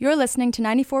You're listening to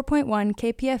 94.1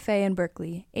 KPFA in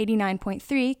Berkeley,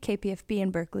 89.3 KPFB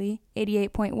in Berkeley,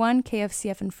 88.1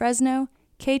 KFCF in Fresno,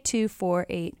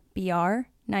 K248BR,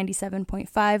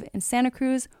 97.5 in Santa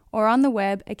Cruz, or on the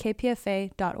web at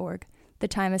kpfa.org. The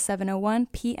time is 7:01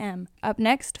 p.m. Up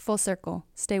next, Full Circle.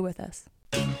 Stay with us.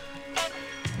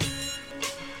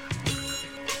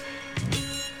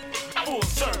 Full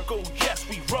circle, yes,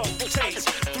 we rotate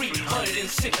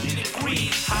 360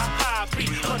 degrees, high,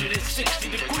 360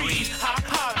 degrees,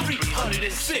 high,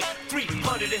 306,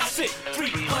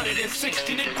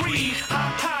 360 degrees,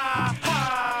 high.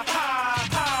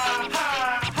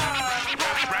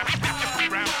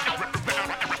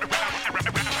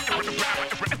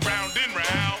 Round and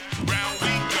round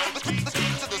we go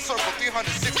to the circle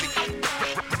 360.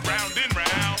 Round and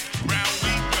round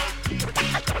we go.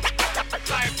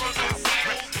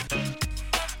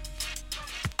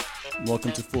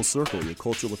 Welcome to Full Circle, your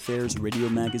cultural affairs radio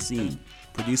magazine,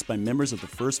 produced by members of the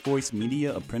First Voice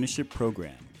Media Apprenticeship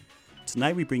Program.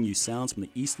 Tonight we bring you sounds from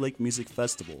the Eastlake Music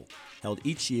Festival, held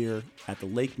each year at the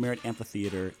Lake Merritt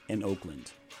Amphitheater in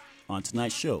Oakland. On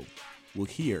tonight's show, we'll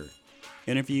hear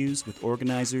interviews with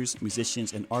organizers,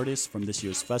 musicians, and artists from this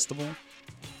year's festival.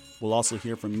 We'll also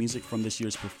hear from music from this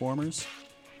year's performers.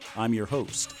 I'm your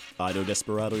host, Ido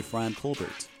Desperado Ephraim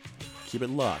Colbert. Keep it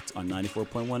locked on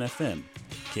 94.1 FM,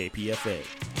 KPFA.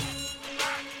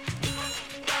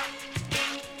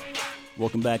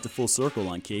 Welcome back to Full Circle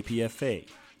on KPFA.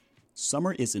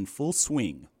 Summer is in full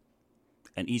swing,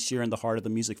 and each year in the heart of the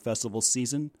music festival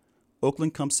season,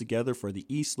 Oakland comes together for the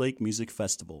Eastlake Music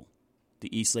Festival.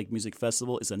 The Eastlake Music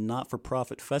Festival is a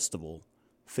not-for-profit festival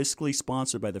fiscally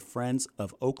sponsored by the Friends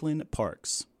of Oakland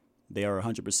Parks. They are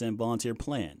 100% volunteer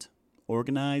planned,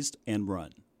 organized, and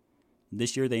run.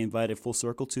 This year they invited Full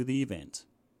Circle to the event.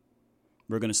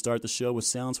 We're going to start the show with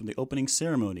sounds from the opening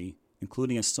ceremony,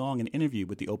 including a song and interview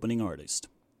with the opening artist.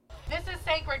 This is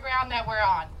sacred ground that we're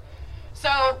on.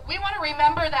 So we want to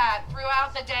remember that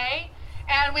throughout the day,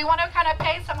 and we want to kind of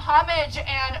pay some homage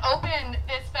and open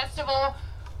this festival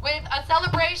with a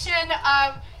celebration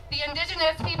of the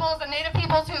indigenous peoples and native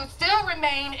peoples who still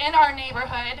remain in our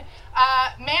neighborhood.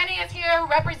 Manny is here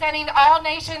representing All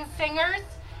Nations Singers.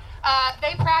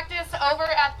 They practice over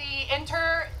at the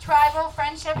Inter-Tribal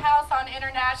Friendship House on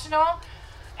International,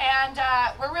 and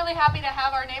we're really happy to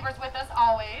have our neighbors with us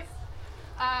always.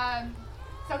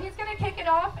 So he's going to kick it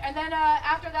off, and then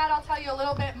after that I'll tell you a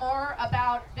little bit more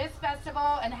about this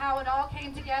festival and how it all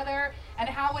came together and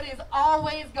how it is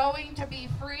always going to be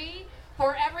free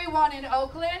for everyone in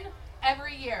Oakland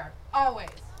every year, always.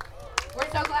 We're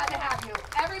so glad to have you.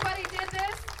 Everybody did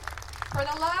this for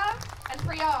the love and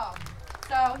for y'all.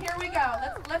 So here we go.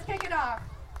 Let's kick it off.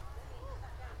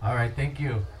 All right, thank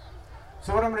you.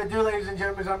 So what I'm going to do, ladies and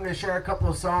gentlemen, is I'm going to share a couple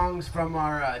of songs from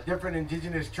our different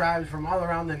indigenous tribes from all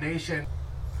around the nation.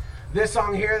 This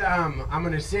song here I'm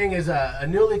going to sing is a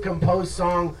newly composed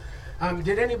song.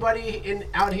 Did anybody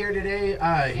out here today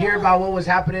hear about what was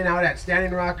happening out at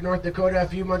Standing Rock, North Dakota a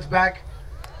few months back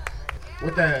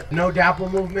with the No Dapple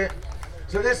movement?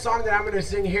 So this song that I'm going to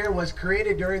sing here was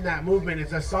created during that movement.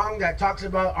 It's a song that talks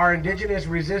about our indigenous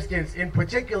resistance, in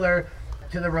particular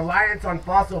to the reliance on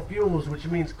fossil fuels, which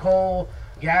means coal,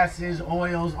 gases,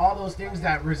 oils, all those things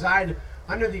that reside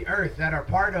under the earth that are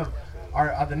part of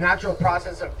the natural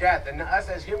process of death. And us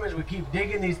as humans, we keep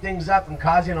digging these things up and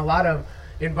causing a lot of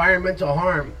environmental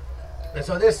harm. And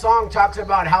so this song talks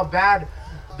about how bad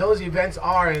those events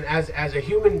are, and as a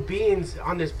human beings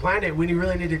on this planet, we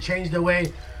really need to change the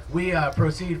way we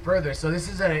proceed further. So this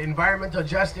is an environmental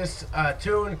justice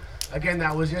tune, again,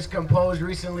 that was just composed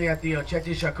recently at the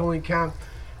Ocheti Shakowin camp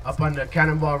up on the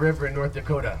Cannonball River in North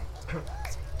Dakota.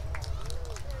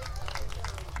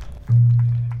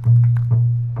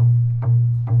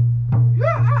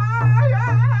 Yeah.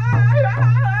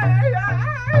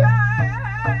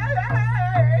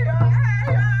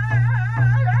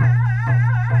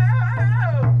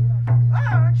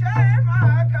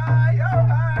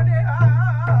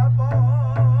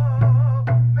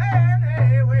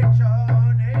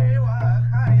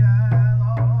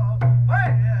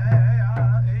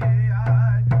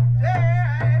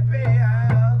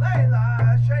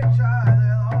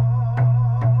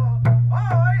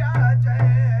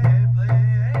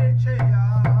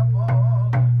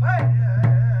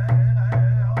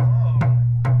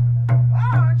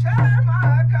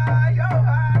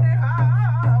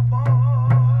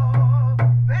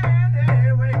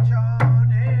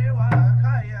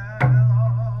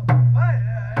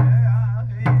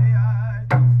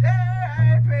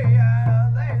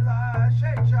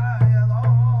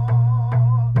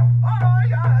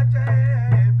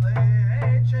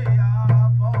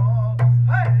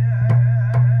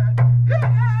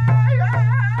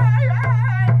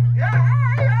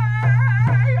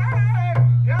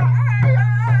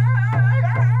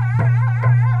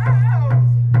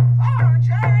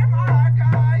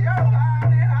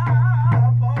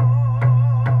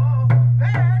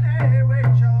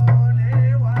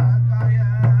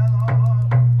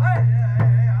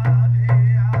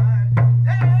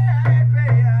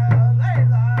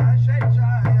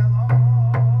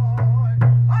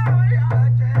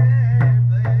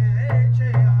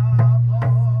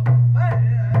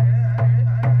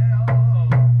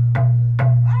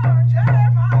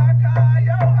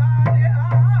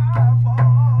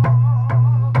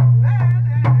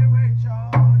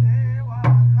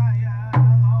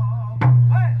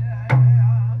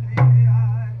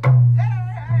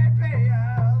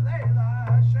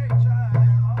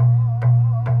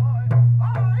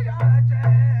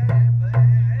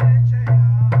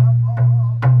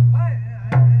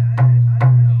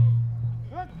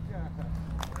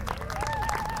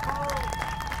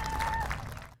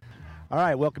 All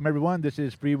right, welcome everyone. This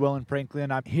is Free Will and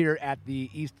Franklin. I'm here at the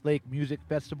Eastlake Music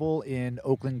Festival in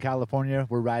Oakland, California.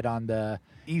 We're right on the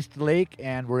East Lake,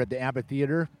 and we're at the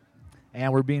amphitheater,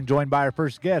 and we're being joined by our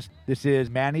first guest. This is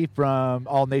Manny from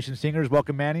All Nation Singers.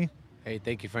 Welcome, Manny. Hey,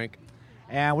 thank you, Frank.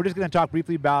 And we're just going to talk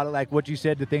briefly about like what you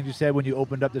said, the things you said when you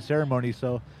opened up the ceremony.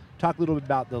 So talk a little bit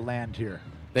about the land here.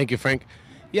 Thank you, Frank.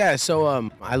 Yeah,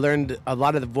 so I learned a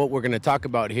lot of what we're going to talk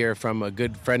about here from a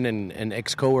good friend and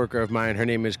ex-coworker of mine. Her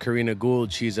name is Karina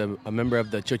Gould. She's a member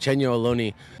of the Chocheño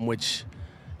Ohlone, which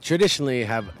traditionally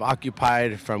have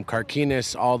occupied from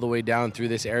Carquinez all the way down through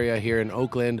this area here in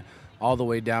Oakland, all the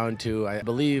way down to, I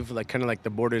believe, like kind of like the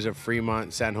borders of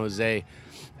Fremont, San Jose.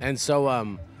 And so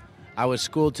I was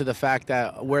schooled to the fact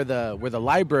that where the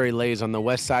library lays on the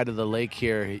west side of the lake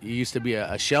here, it used to be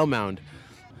a shell mound.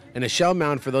 And a shell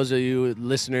mound, for those of you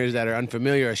listeners that are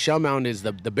unfamiliar, a shell mound is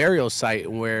the burial site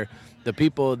where the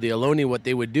people, the Ohlone, what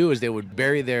they would do is they would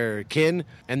bury their kin,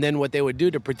 and then what they would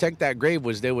do to protect that grave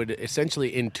was they would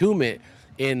essentially entomb it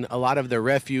in a lot of the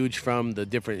refuge from the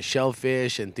different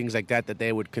shellfish and things like that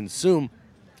they would consume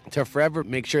to forever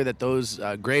make sure that those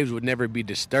graves would never be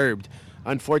disturbed.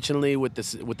 Unfortunately,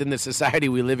 within the society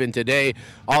we live in today,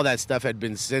 all that stuff had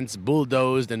been since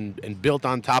bulldozed and built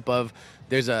on top of.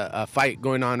 There's a fight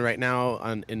going on right now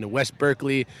in West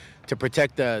Berkeley to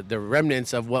protect the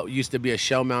remnants of what used to be a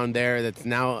shell mound there that's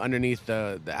now underneath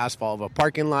the asphalt of a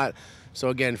parking lot. So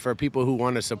again, for people who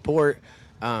want to support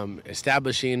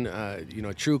establishing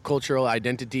true cultural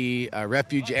identity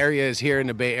refuge areas here in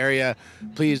the Bay Area,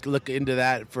 please look into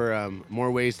that for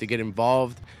more ways to get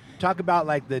involved. Talk about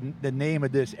like the name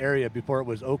of this area before it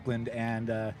was Oakland, and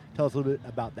tell us a little bit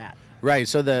about that. Right.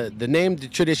 So the name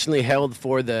traditionally held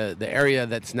for the area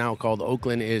that's now called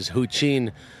Oakland is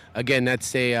Huchin. Again,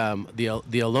 that's the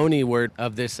Ohlone word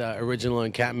of this original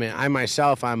encampment. I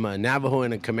myself, I'm a Navajo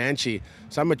and a Comanche,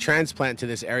 so I'm a transplant to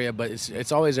this area. But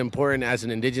it's always important as an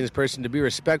indigenous person to be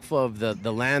respectful of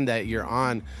the land that you're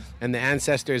on and the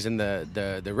ancestors and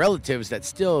the relatives that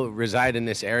still reside in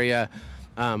this area.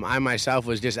 I myself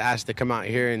was just asked to come out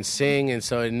here and sing, and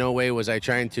so in no way was I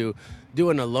trying to do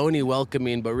an Ohlone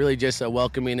welcoming, but really just a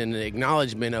welcoming and an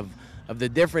acknowledgement of the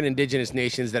different indigenous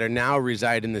nations that are now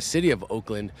reside in the city of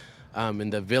Oakland, in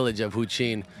the village of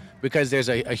Huchin, because there's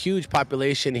a huge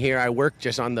population here. I work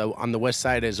just on the west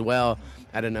side as well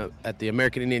at the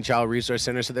American Indian Child Resource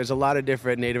Center, so there's a lot of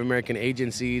different Native American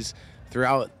agencies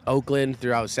throughout Oakland,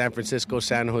 throughout San Francisco,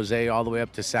 San Jose, all the way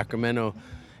up to Sacramento.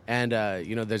 And,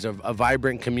 there's a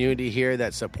vibrant community here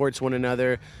that supports one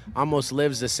another, almost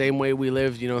lives the same way we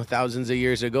lived, thousands of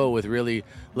years ago, with really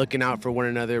looking out for one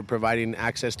another, providing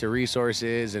access to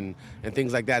resources and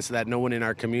things like that, so that no one in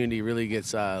our community really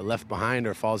gets left behind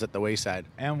or falls at the wayside.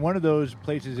 And one of those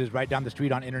places is right down the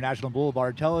street on International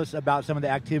Boulevard. Tell us about some of the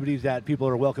activities that people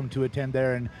are welcome to attend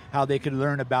there and how they could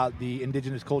learn about the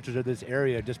indigenous cultures of this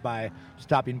area just by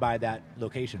stopping by that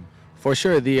location. For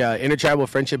sure. The Intertribal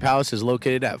Friendship House is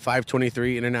located at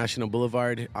 523 International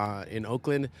Boulevard in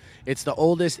Oakland. It's the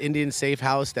oldest Indian safe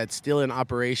house that's still in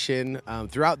operation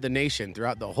throughout the nation,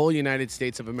 throughout the whole United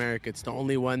States of America. It's the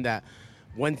only one that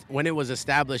when it was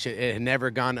established, it had never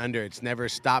gone under. It's never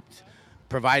stopped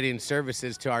providing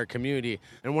services to our community.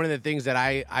 And one of the things that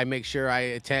I make sure I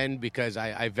attend, because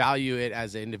I value it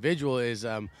as an individual, is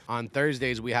on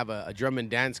Thursdays we have a drum and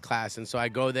dance class. And so I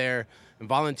go there and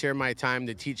volunteer my time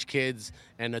to teach kids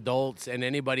and adults and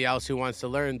anybody else who wants to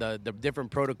learn the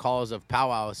different protocols of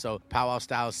powwow. So powwow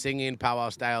style singing, powwow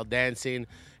style dancing,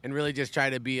 and really just try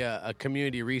to be a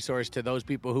community resource to those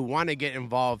people who want to get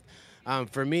involved.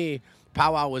 For me,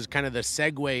 powwow was kind of the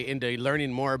segue into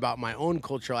learning more about my own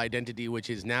cultural identity, which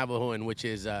is Navajo and which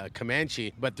is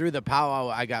Comanche. But through the powwow,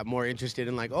 I got more interested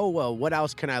in what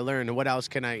else can I learn? And what else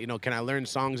can I learn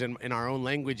songs in our own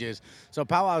languages? So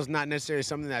powwow is not necessarily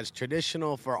something that's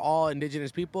traditional for all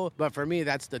indigenous people, but for me,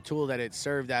 that's the tool that it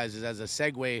served as a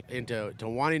segue into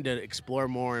wanting to explore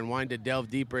more and wanting to delve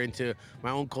deeper into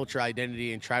my own cultural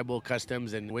identity and tribal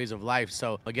customs and ways of life.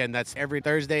 So again, that's every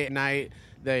Thursday night.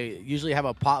 They usually have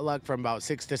a potluck from about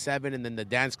 6 to 7, and then the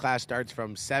dance class starts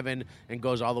from 7 and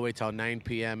goes all the way till 9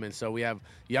 p.m. And so we have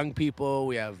young people,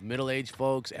 we have middle-aged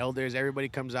folks, elders, everybody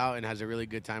comes out and has a really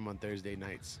good time on Thursday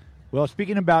nights. Well,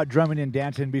 speaking about drumming and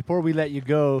dancing, before we let you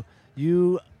go,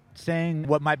 you sang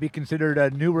what might be considered a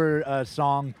newer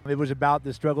song. It was about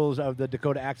the struggles of the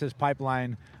Dakota Access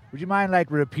Pipeline. Would you mind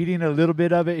repeating a little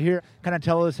bit of it here? Kind of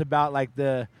tell us about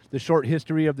the short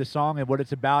history of the song and what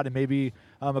it's about, and maybe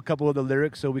a couple of the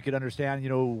lyrics so we could understand,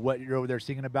 what you're over there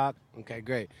singing about. Okay,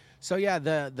 great. So yeah,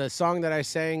 the song that I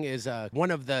sang is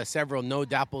one of the several No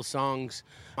Dapple songs.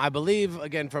 I believe,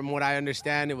 again, from what I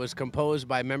understand, it was composed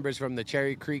by members from the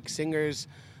Cherry Creek Singers,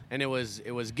 and it was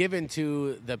given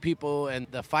to the people and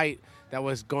the fight that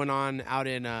was going on out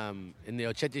in the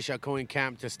Ochete-Shakoin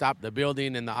camp to stop the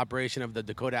building and the operation of the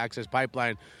Dakota Access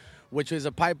Pipeline, which was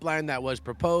a pipeline that was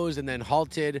proposed and then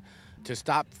halted to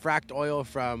stop fracked oil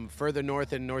from further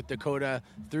north in North Dakota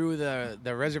through the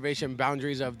reservation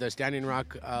boundaries of the Standing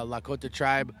Rock Lakota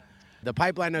tribe. The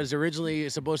pipeline was originally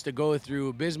supposed to go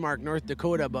through Bismarck, North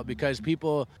Dakota, but because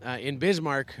people in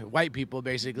Bismarck, white people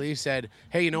basically, said,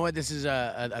 hey, you know what, this is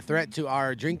a threat to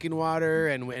our drinking water,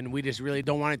 and we just really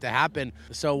don't want it to happen.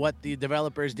 So what the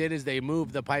developers did is they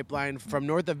moved the pipeline from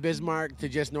north of Bismarck to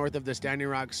just north of the Standing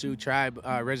Rock Sioux Tribe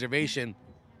reservation.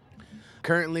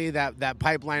 Currently, that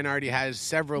pipeline already has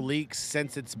several leaks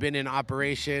since it's been in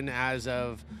operation as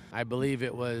of, I believe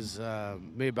it was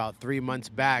maybe about 3 months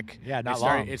back. Yeah, not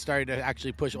long. It started to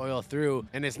actually push oil through,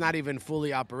 and it's not even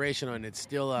fully operational, and it's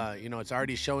still, it's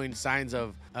already showing signs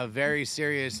of very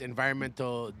serious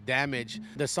environmental damage.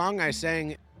 The song I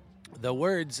sang, the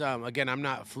words, again, I'm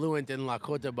not fluent in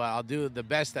Lakota, but I'll do the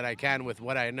best that I can with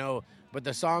what I know. But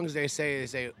the songs they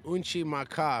say Unchi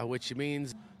Maka, which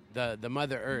means the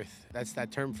Mother Earth. That's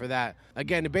that term for that.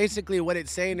 Again, basically what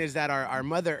it's saying is that our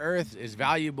Mother Earth is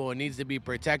valuable and needs to be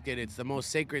protected. It's the most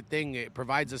sacred thing. It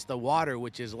provides us the water,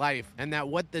 which is life. And that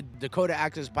what the Dakota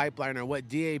Access Pipeline or what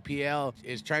DAPL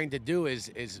is trying to do is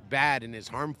bad and is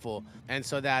harmful. And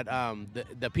so that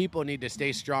the people need to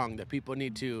stay strong. The people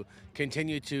need to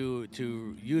continue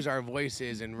to use our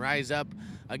voices and rise up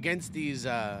against these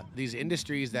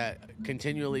industries that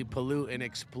continually pollute and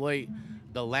exploit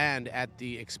the land at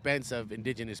the expense of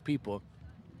indigenous people.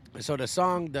 So the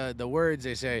song, the words,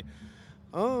 they say,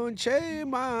 Onche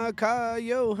maka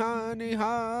yohani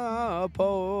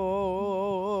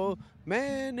hapo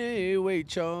mene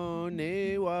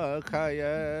wechone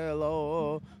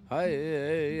wakayelo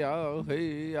hai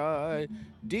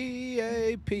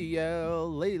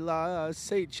DAPL leila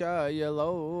secha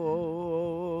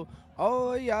yelo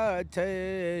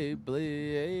oyate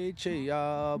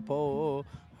blechiapo.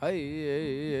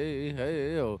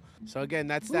 Hey. So again,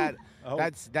 that's that. Oh.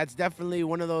 That's definitely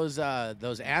one of those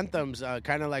anthems,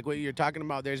 kind of like what you're talking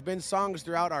about. There's been songs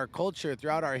throughout our culture,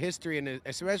 throughout our history, and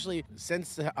especially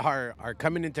since our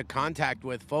coming into contact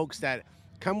with folks that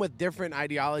come with different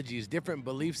ideologies, different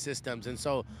belief systems, and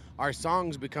so our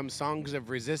songs become songs of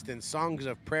resistance, songs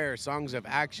of prayer, songs of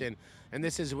action. And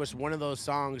this is just one of those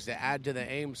songs to add to the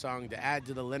AIM song, to add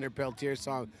to the Leonard Peltier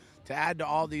song, to add to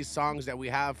all these songs that we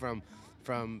have from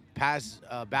past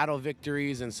battle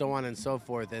victories and so on and so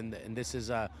forth. And this is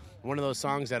one of those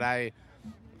songs that I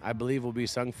believe will be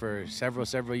sung for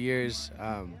several years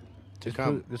to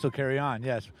come. This will carry on,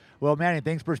 yes. Well, Manny,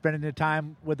 thanks for spending the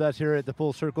time with us here at the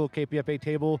Full Circle KPFA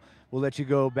table. We'll let you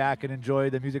go back and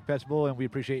enjoy the music festival, and we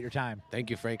appreciate your time.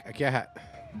 Thank you, Frank.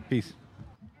 Peace.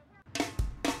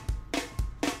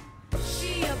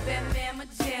 She a bad mama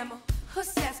jammer. Her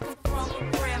sass come from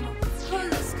her grandma. Her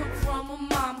looks come from her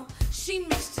mama. She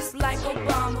mixed just like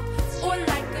Obama, or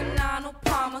like a Nano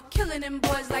Palmer, killing them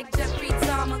boys like Jeffrey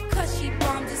Dahmer, cause she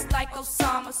bombed just like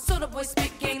Osama, so the boy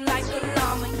spit game like a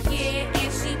llama, yeah,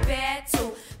 and she bad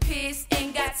too, pissed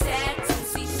and got tattoos,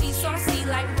 see, she saucy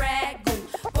like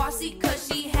Ragu, bossy cause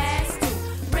she has to,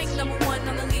 rank #1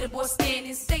 on the leaderboard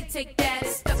standings, they take that,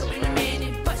 it's stuck up in a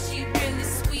minute, but she really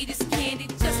sweet as candy,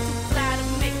 just too fly to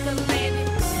make her landing,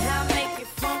 I'll make it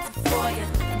funky for ya,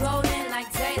 golden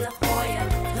like Taylor Hoya,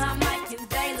 I'm Mike and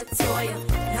De La Toya.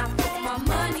 I put my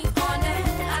money on that.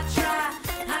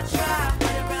 I try, but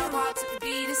it real hard to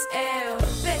beat this L.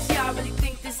 Bet y'all really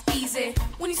think this easy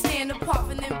when you stand apart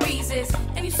from them breezes,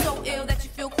 and you so ill that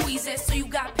you feel queasy. So you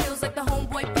got pills like the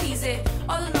homeboy Peasy.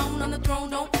 All alone on the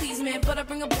throne, don't please me. But I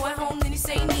bring a boy home, then he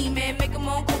say need man. Make him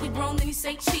on Kobe grown, then he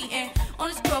say cheating on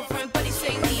his girlfriend, but he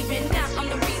say leaving. Now I'm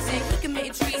the reason he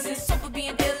committed treason. So for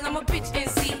being ill, I'm a bitch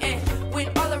and seating. When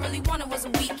all I really wanted was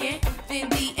a weekend, then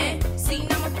the end. See,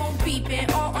 now my phone beeping,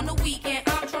 all on the weekend.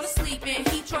 I'm tryna sleep in,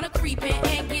 he tryna creep in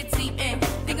and get deep in.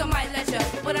 Think I might let ya,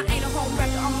 but I ain't a home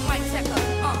wrecker, I'm a mic checker.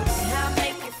 I'll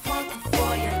make it funky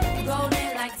for ya,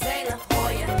 golden like Taylor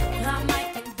Hoya. I'm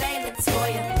Mike and De La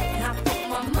Toya. I put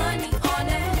my money on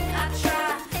that. I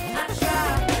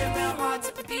try, but it real hard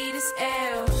to beat this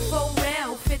L. For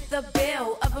real, fit the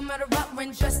bill of a murderer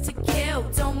and dressed to kill.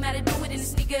 Don't matter, do it in the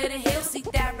sneaker.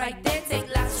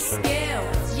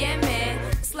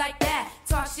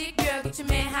 shit, girl, get your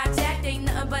man hijacked. Ain't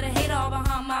nothing but a hater all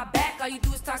behind my back. All you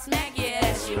do is talk smack, yeah,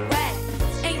 that shit whack.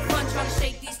 Ain't fun trying to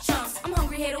shake these chunks. I'm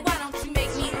hungry, hater, why don't you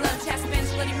make me lunch? Have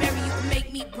Spanish Bloody Mary, you can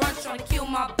make me brunch. Trying to kill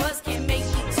my buzz, can't make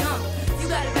me jump. You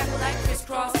got it backward like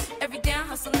crisscross. Every day I'm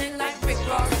hustling like Rick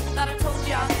Ross. Thought I told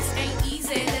y'all this ain't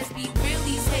easy. Let's be real,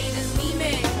 these haters need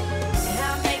me. And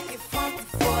I'll make it funky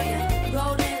for ya.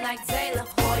 Rolling like De La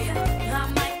Hoya.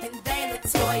 I'm Mike and De La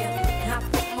Toya. I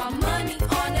put my money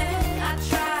on it. I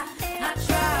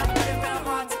try, but it real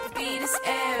hard to beat this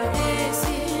L. This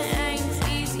here ain't as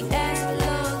easy as it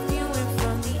look. Viewing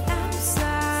from the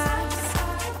outside.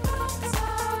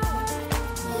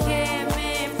 Yeah,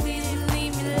 man, please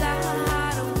believe me like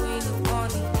how the wing on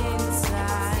the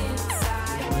inside.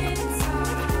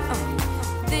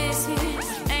 This here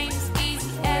ain't as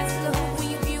easy as it look when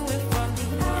you viewing from the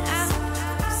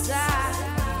outside.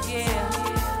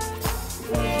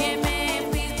 Yeah,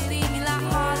 man, please believe me like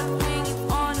how the wing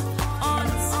on the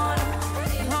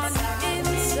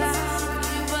inside.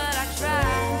 But I try,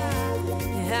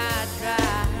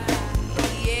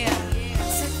 yeah.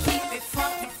 So keep it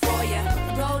funky for ya,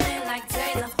 rolling like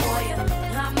De La Hoya.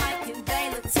 I'm Mike and De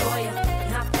La Toya.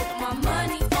 I put my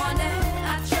money on that.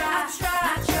 I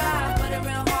try, but it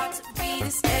real hard to beat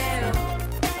this L.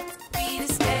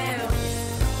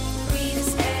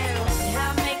 I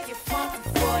make it funky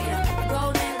for ya,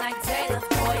 rolling like De La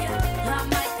Hoya. I'm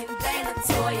Mike and De La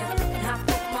Toya. I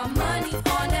put my money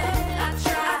on that. I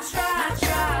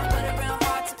try, but it real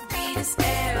hard to beat this L.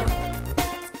 I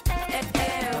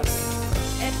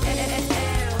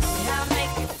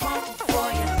make it funky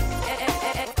for ya,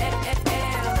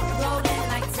 rolling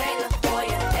like De La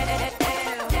Hoya.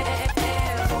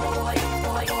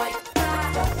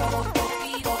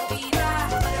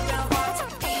 But it real hard to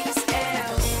beat this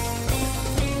L.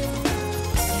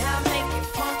 I make it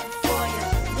funky for ya,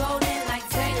 rolling like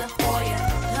De La Hoya.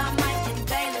 I'm Mike and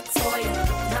De La Toya.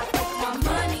 I put my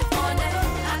money on that.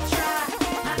 I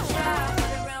try, but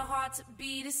it real hard to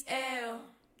beat this L.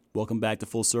 Welcome back to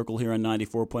Full Circle here on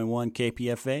 94.1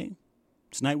 KPFA.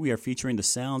 Tonight we are featuring the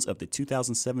sounds of the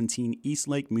 2017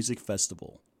 Eastlake Music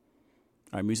Festival.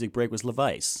 Our music break was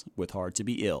Levice with Hard to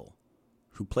Be Ill,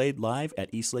 who played live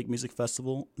at Eastlake Music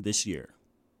Festival this year.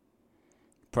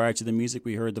 Prior to the music,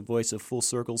 we heard the voice of Full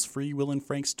Circle's Free Will and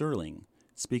Frank Sterling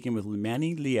speaking with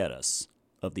Manny Lieras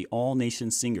of the All Nation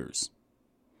Singers.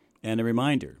 And a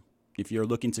reminder, if you're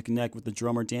looking to connect with the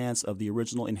drummer dance of the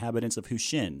original inhabitants of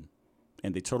Hushin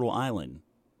and the Turtle Island,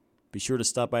 be sure to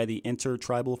stop by the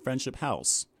Inter-Tribal Friendship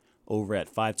House over at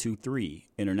 523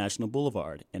 International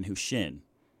Boulevard in Hushin,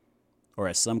 or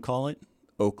as some call it,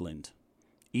 Oakland.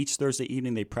 Each Thursday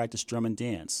evening they practice drum and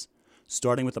dance,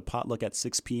 starting with a potluck at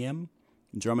 6 p.m.,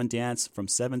 and drum and dance from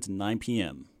 7 to 9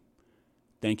 p.m.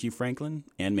 Thank you, Franklin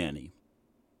and Manny.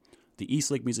 The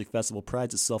Eastlake Music Festival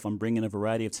prides itself on bringing a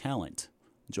variety of talent,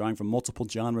 drawing from multiple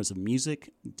genres of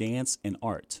music, dance, and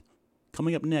art.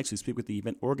 Coming up next, we speak with the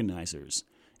event organizers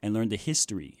and learn the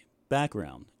history,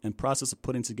 background, and process of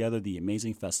putting together the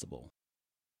amazing festival.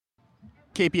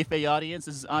 KPFA audience,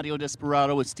 this is Audio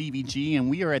Desperado with Stevie G, and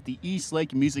we are at the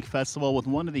Eastlake Music Festival with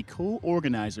one of the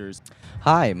co-organizers.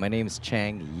 Hi, my name is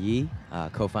Chang Yi,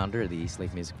 co-founder of the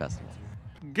Eastlake Music Festival.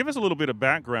 Give us a little bit of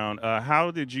background.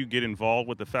 How did you get involved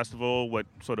with the festival? What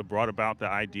sort of brought about the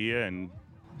idea, and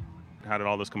how did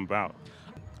all this come about?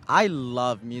 I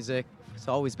love music. It's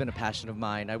always been a passion of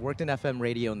mine. I worked in FM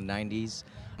radio in the 90s.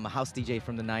 I'm a house DJ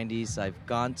from the 90s. I've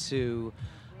gone to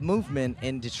Movement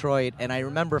in Detroit, and I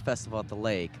remember a festival at the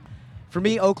lake. For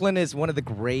me, Oakland is one of the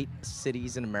great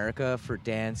cities in America for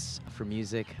dance, for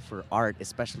music, for art,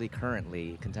 especially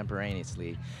currently,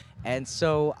 contemporaneously. And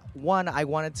so, one, I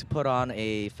wanted to put on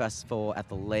a festival at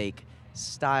the lake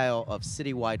style of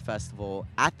citywide festival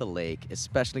at the lake,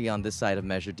 especially on this side of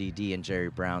Measure DD and Jerry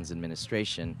Brown's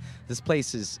administration. This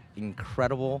place is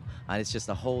incredible, and it's just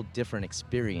a whole different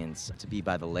experience to be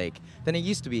by the lake than it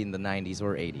used to be in the 90s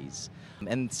or 80s.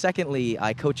 And secondly,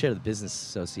 I co-chair the Business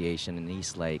Association in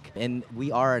Eastlake, and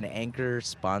we are an anchor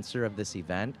sponsor of this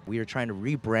event. We are trying to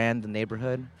rebrand the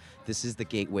neighborhood. This is the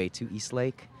gateway to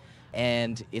Eastlake,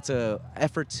 and it's an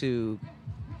effort to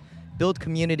build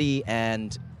community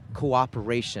and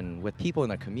cooperation with people in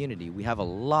the community. We have a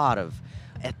lot of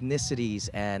ethnicities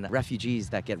and refugees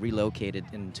that get relocated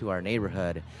into our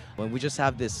neighborhood. When we just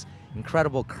have this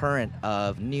incredible current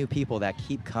of new people that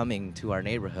keep coming to our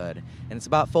neighborhood, and it's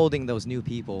about folding those new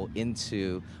people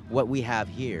into what we have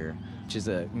here, which is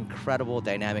an incredible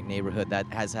dynamic neighborhood that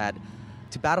has had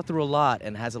to battle through a lot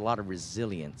and has a lot of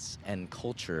resilience and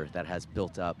culture that has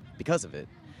built up because of it.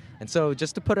 And so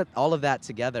just to put all of that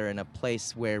together in a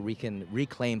place where we can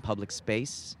reclaim public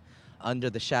space, under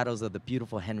the shadows of the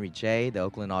beautiful Henry J., the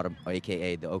Oakland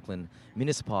aka the Oakland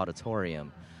Municipal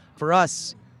Auditorium. For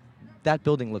us, that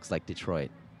building looks like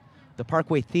Detroit. The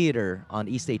Parkway Theater on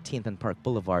East 18th and Park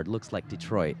Boulevard looks like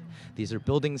Detroit. These are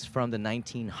buildings from the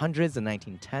 1900s and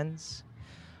 1910s,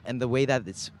 and the way that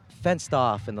it's fenced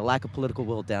off and the lack of political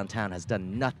will downtown has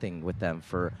done nothing with them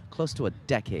for close to a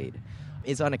decade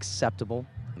is unacceptable.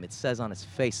 It says on its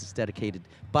face it's dedicated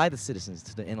by the citizens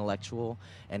to the intellectual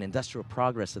and industrial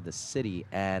progress of the city,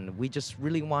 and we just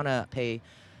really want to pay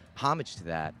homage to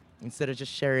that instead of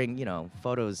just sharing,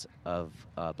 photos of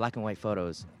black and white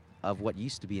photos of what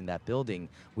used to be in that building.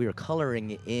 We are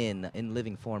coloring in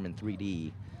living form in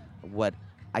 3D what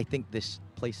I think this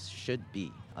place should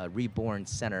be, a reborn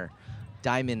center,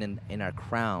 diamond in our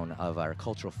crown of our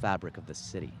cultural fabric of the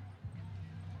city.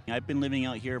 I've been living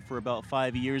out here for about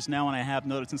 5 years now, and I have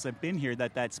noticed since I've been here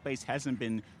that space hasn't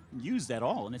been used at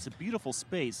all, and it's a beautiful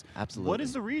space. Absolutely. What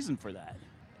is the reason for that?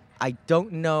 I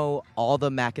don't know all the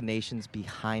machinations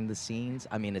behind the scenes.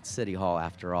 I mean, it's City Hall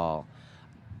after all.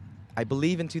 I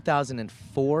believe in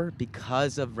 2004,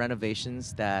 because of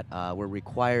renovations that were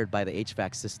required by the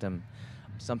HVAC system,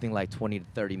 something like $20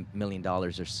 to $30 million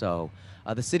or so,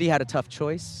 the city had a tough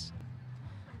choice.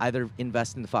 Either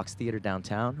invest in the Fox Theater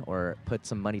downtown or put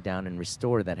some money down and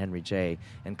restore that Henry J.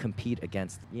 and compete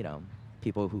against,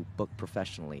 people who book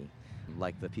professionally,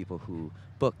 like the people who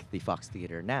book the Fox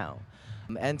Theater now.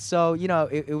 And so,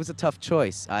 it was a tough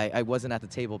choice. I wasn't at the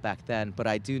table back then, but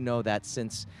I do know that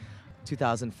since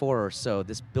 2004 or so,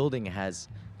 this building has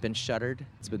been shuttered,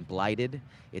 it's been blighted,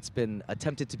 it's been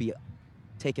attempted to be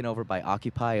taken over by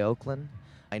Occupy Oakland.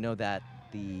 I know that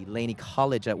the Laney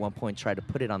College at one point tried to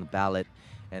put it on the ballot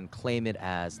and claim it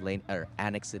as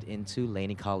annex it into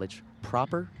Laney College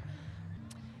proper.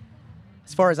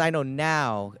 As far as I know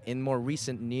now, in more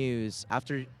recent news,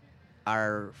 after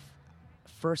our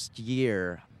first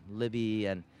year, Libby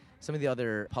and some of the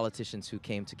other politicians who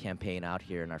came to campaign out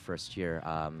here in our first year,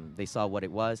 they saw what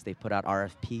it was. They put out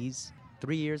RFPs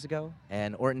 3 years ago,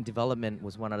 and Orton Development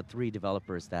was one out of 3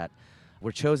 developers that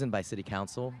were chosen by City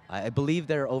Council. I believe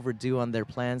they're overdue on their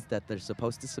plans that they're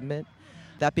supposed to submit.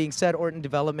 That being said, Orton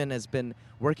Development has been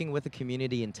working with the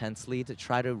community intensely to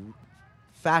try to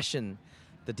fashion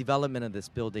the development of this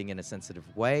building in a sensitive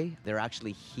way. They're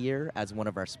actually here as one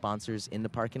of our sponsors in the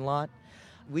parking lot.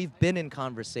 We've been in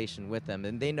conversation with them,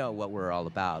 and they know what we're all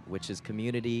about, which is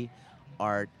community,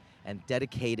 art, and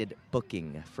dedicated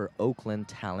booking for Oakland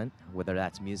talent, whether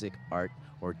that's music, art,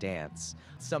 or dance.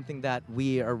 Something that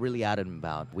we are really adamant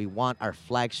about. We want our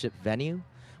flagship venue,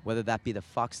 whether that be the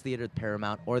Fox Theater, the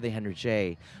Paramount, or the Henry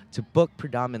J., to book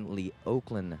predominantly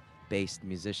Oakland-based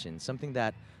musicians, something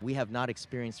that we have not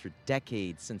experienced for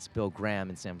decades since Bill Graham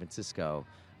in San Francisco.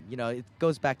 It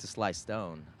goes back to Sly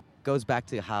Stone. It goes back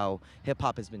to how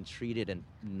hip-hop has been treated and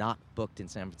not booked in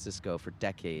San Francisco for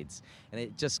decades. And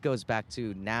it just goes back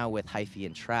to now with hyphy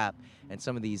and trap and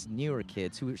some of these newer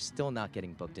kids who are still not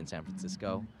getting booked in San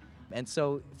Francisco. And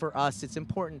so for us, it's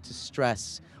important to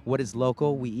stress what is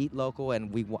local. We eat local,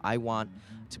 and I want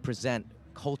to present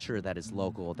culture that is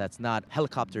local, that's not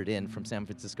helicoptered in from San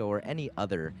Francisco or any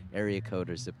other area code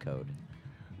or zip code.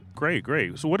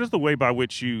 Great. So what is the way by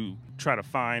which you try to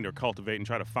find or cultivate and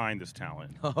try to find this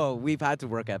talent? Oh, we've had to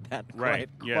work at that quite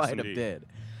a bit.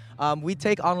 We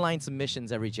take online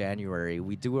submissions every January.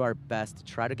 We do our best to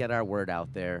try to get our word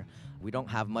out there. We don't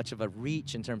have much of a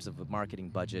reach in terms of a marketing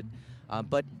budget,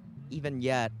 but even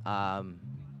yet,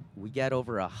 we get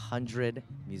over 100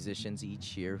 musicians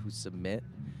each year who submit.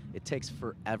 It takes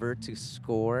forever to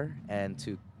score and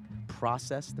to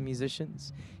process the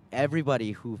musicians.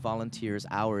 Everybody who volunteers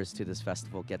hours to this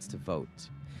festival gets to vote.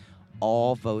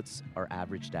 All votes are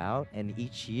averaged out, and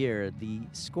each year the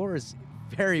scores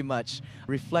very much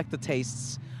reflect the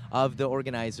tastes of the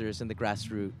organizers and the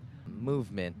grassroots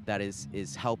movement that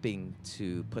is helping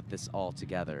to put this all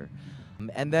together.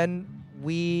 And then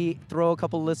we throw a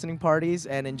couple listening parties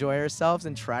and enjoy ourselves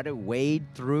and try to wade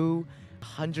through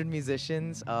 100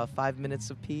 musicians, 5 minutes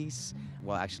apiece.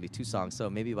 Well, actually 2 songs, so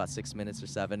maybe about 6 minutes or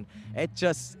 7.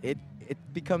 It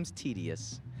becomes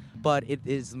tedious, but it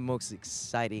is the most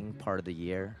exciting part of the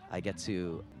year. I get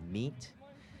to meet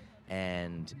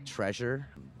and treasure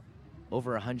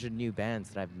over 100 new bands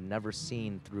that I've never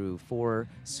seen through 4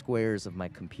 squares of my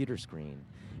computer screen.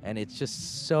 And it's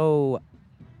just so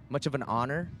much of an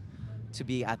honor to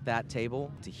be at that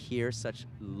table, to hear such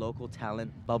local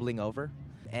talent bubbling over.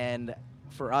 And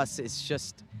for us, it's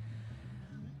just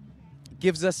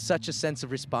gives us such a sense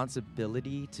of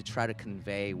responsibility to try to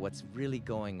convey what's really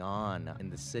going on in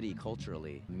the city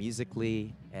culturally,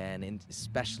 musically, and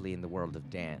especially in the world of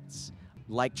dance.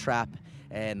 Like trap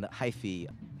and hyphy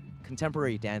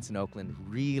contemporary dance in Oakland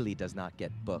really does not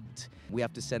get booked. We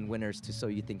have to send winners to So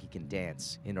You Think You Can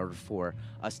Dance in order for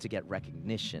us to get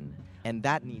recognition. And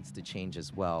that needs to change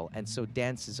as well. And so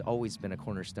dance has always been a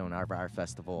cornerstone of our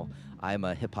festival. I'm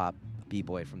a hip-hop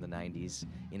b-boy from the 90s,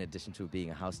 in addition to being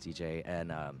a house DJ.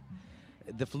 And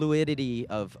the fluidity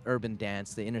of urban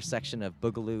dance, the intersection of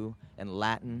boogaloo and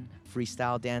Latin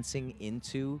freestyle dancing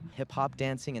into hip-hop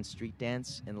dancing and street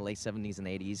dance in the late 70s and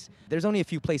 80s. There's only a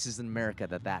few places in America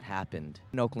that happened,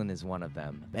 and Oakland is one of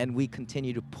them. And we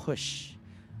continue to push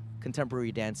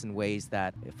contemporary dance in ways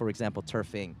that, for example,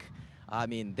 Turf Inc. I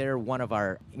mean, they're one of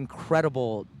our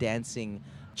incredible dancing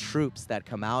troupes that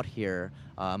come out here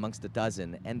amongst a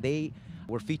dozen, and they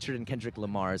were featured in Kendrick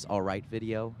Lamar's All Right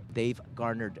video. They've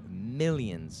garnered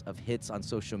millions of hits on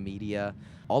social media.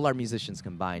 All our musicians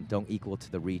combined don't equal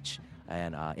to the reach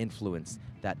and influence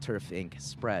that Turf Inc.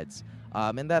 spreads.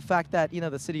 And the fact that,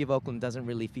 the city of Oakland doesn't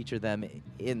really feature them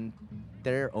in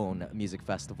their own music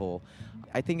festival,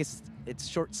 I think it's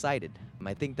short-sighted.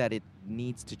 I think that it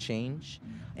needs to change,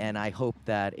 and I hope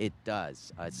that it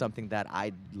does. It's something that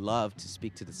I'd love to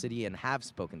speak to the city and have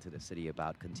spoken to the city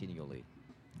about continually.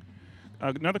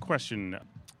 Another question.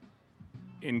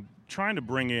 In trying to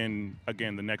bring in,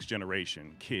 again, the next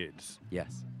generation, kids.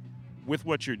 Yes. With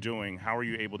what you're doing, how are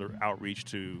you able to outreach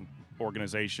to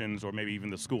organizations or maybe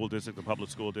even the school district, the public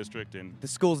school district? And the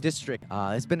schools district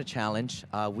has been a challenge.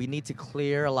 We need to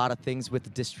clear a lot of things with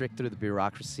the district through the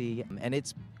bureaucracy, and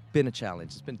it's been a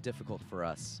challenge. It's been difficult for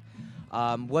us.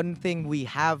 One thing we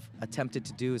have attempted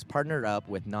to do is partner up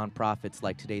with nonprofits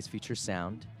like Today's Future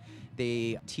Sound.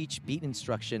 They teach beat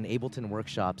instruction, Ableton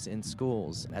workshops in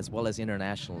schools as well as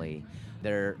internationally.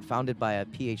 They're founded by a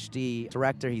PhD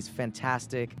director. He's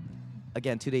fantastic.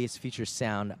 Again, Today's Future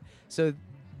Sound. So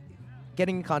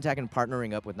getting in contact and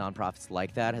partnering up with nonprofits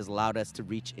like that has allowed us to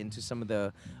reach into some of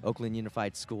the Oakland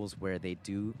Unified schools where they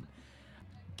do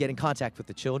get in contact with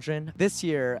the children. This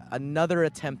year, another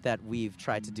attempt that we've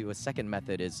tried to do, a second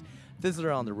method, is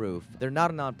Fizzler on the Roof. They're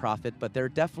not a nonprofit, but they're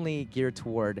definitely geared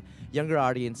toward younger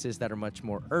audiences that are much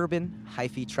more urban,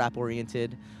 hi-fi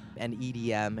trap-oriented, and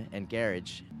EDM and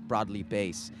garage broadly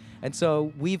based. And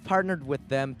so we've partnered with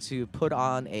them to put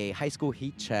on a high school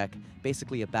heat check,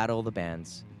 basically a battle of the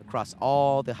bands, across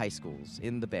all the high schools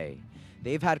in the Bay.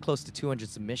 They've had close to 200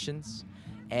 submissions.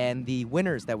 And the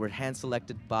winners that were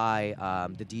hand-selected by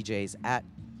the DJs at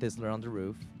Fizzler on the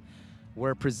Roof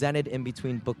were presented in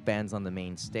between book bands on the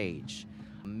main stage.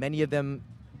 Many of them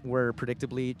were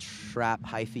predictably trap,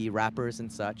 hi-fi rappers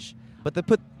and such. But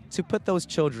to put those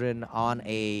children on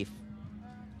a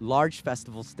large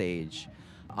festival stage,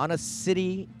 on a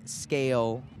city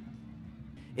scale,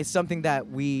 is something that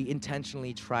we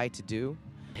intentionally try to do.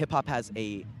 Hip-hop has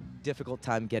a difficult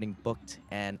time getting booked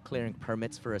and clearing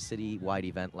permits for a city-wide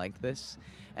event like this.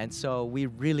 And so we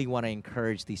really want to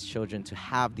encourage these children to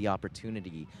have the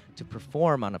opportunity to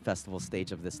perform on a festival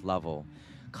stage of this level.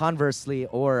 Conversely,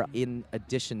 or in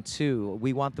addition to,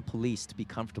 we want the police to be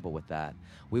comfortable with that.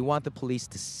 We want the police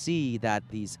to see that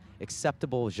these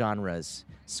acceptable genres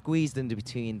squeezed into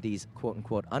between these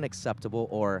quote-unquote unacceptable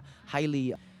or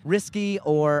highly risky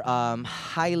or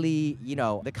highly,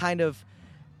 the kind of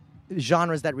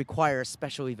genres that require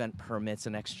special event permits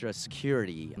and extra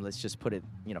security. And let's just put it,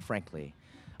 frankly.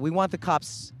 We want the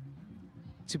cops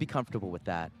to be comfortable with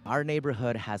that. Our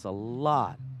neighborhood has a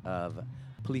lot of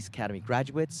police academy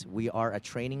graduates. We are a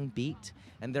training beat,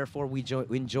 and therefore we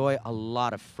enjoy a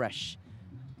lot of fresh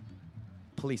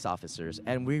police officers.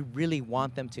 And we really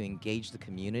want them to engage the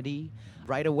community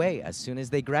right away as soon as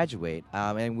they graduate.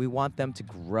 And we want them to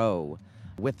grow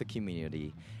with the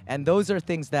community. And those are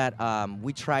things that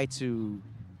we try to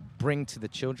bring to the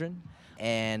children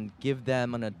and give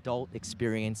them an adult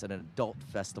experience, an adult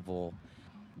festival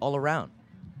all around.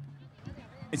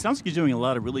 It sounds like you're doing a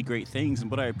lot of really great things, and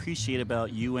what I appreciate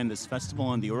about you and this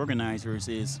festival and the organizers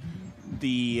is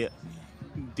the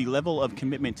level of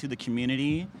commitment to the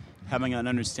community, having an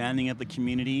understanding of the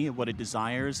community, what it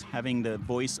desires, having the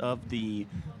voice of the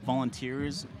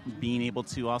volunteers, being able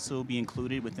to also be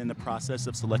included within the process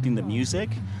of selecting the music,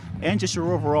 and just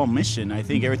your overall mission. I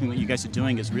think everything that you guys are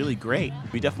doing is really great.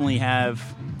 We definitely have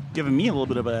given me a little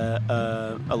bit of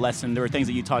a lesson. There were things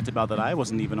that you talked about that I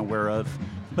wasn't even aware of,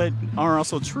 but are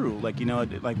also true. Like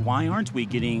why aren't we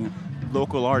getting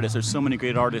local artists? There's so many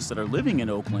great artists that are living in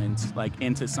Oakland,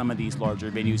 into some of these larger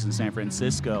venues in San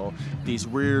Francisco. These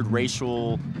weird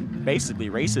basically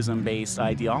racism-based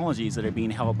ideologies that are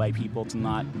being held by people to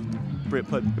not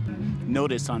put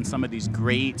notice on some of these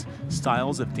great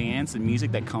styles of dance and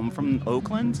music that come from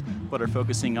Oakland, but are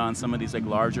focusing on some of these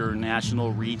larger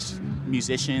national reach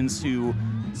musicians who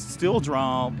still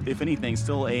draw, if anything,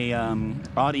 still a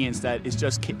audience that is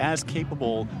just as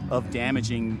capable of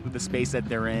damaging the space that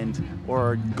they're in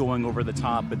or going over the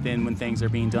top. But then when things are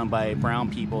being done by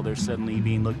brown people, they're suddenly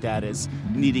being looked at as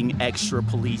needing extra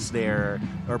police there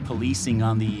or policing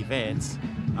on the events.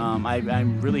 I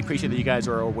really appreciate that you guys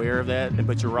are aware of that,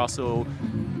 but you're also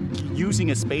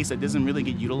using a space that doesn't really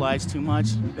get utilized too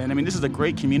much. And I mean, this is a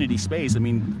great community space. I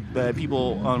mean, the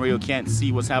people on radio can't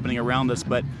see what's happening around us,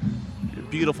 but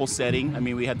beautiful setting. I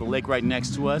mean, we had the lake right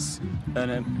next to us, an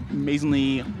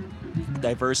amazingly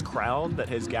diverse crowd that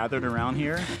has gathered around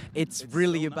here. It's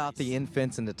really so about the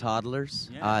infants and the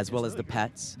toddlers, as well as the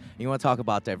pets. You want to talk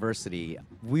about diversity.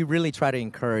 We really try to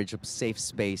encourage a safe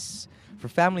space for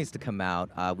families to come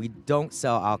out. We don't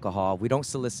sell alcohol. We don't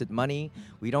solicit money.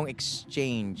 We don't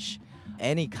exchange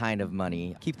any kind of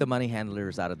money. Keep the money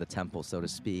handlers out of the temple, so to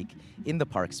speak, in the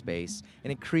park space.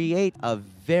 And it create a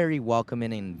very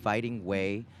welcoming and inviting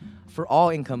way for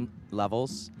all income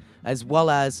levels, as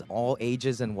well as all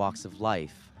ages and walks of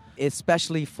life,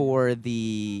 especially for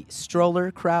the stroller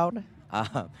crowd,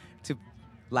 to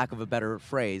lack of a better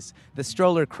phrase, the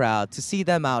stroller crowd, to see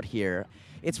them out here.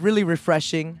 It's really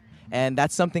refreshing. And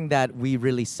that's something that we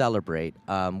really celebrate.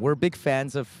 We're big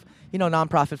fans of,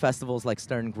 nonprofit festivals like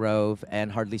Stern Grove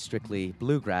and Hardly Strictly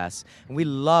Bluegrass. And we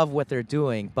love what they're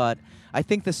doing. But I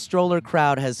think the stroller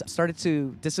crowd has started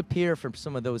to disappear from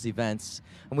some of those events.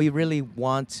 And we really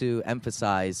want to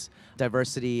emphasize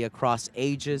diversity across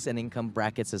ages and income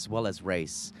brackets as well as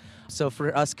race. So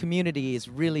for us, community is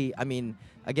really,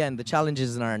 again, the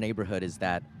challenges in our neighborhood is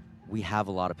that we have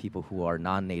a lot of people who are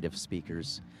non-native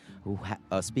speakers who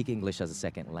speak English as a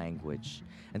second language,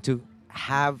 and to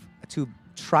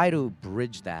try to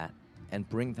bridge that and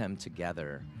bring them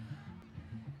together,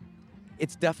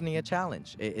 it's definitely a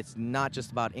challenge. It's not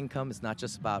just about income, it's not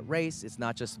just about race, it's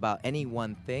not just about any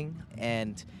one thing,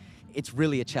 and it's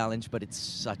really a challenge, but it's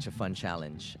such a fun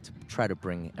challenge to try to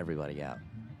bring everybody out.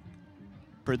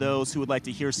 For those who would like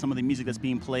to hear some of the music that's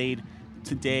being played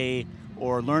today,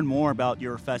 or learn more about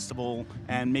your festival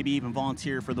and maybe even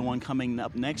volunteer for the one coming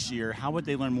up next year, how would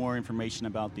they learn more information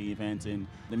about the event and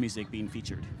the music being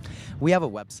featured? We have a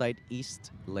website,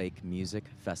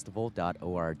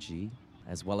 eastlakemusicfestival.org,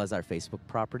 as well as our Facebook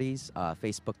properties,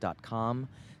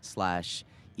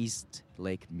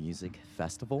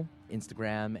 facebook.com/eastlakemusicfestival,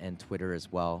 Instagram and Twitter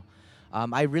as well.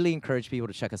 I really encourage people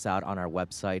to check us out on our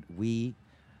website. We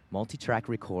multi-track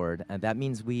record, and that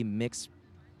means we mix,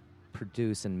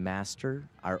 produce, and master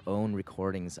our own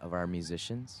recordings of our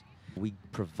musicians. We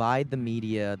provide the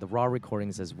media, the raw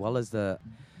recordings, as well as the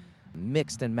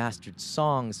mixed and mastered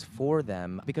songs for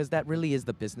them, because that really is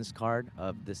the business card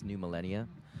of this new millennia.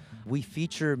 We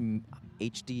feature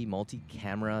HD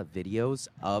multi-camera videos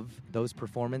of those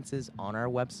performances on our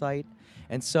website.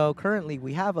 And so currently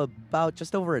we have about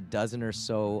just over a dozen or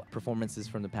so performances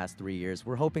from the past 3 years.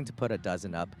 We're hoping to put a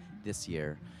dozen up this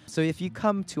year. So if you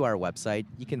come to our website,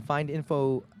 you can find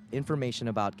information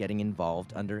about getting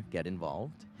involved under Get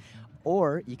Involved,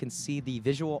 or you can see the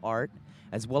visual art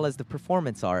as well as the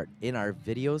performance art in our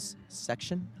videos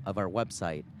section of our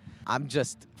website. I'm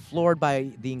just floored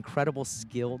by the incredible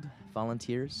skilled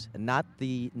volunteers, and not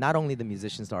only the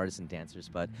musicians, the artists, and dancers,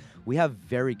 but we have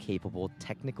very capable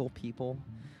technical people,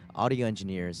 audio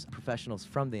engineers, professionals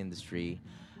from the industry,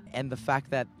 and the fact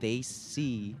that they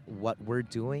see what we're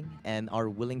doing and are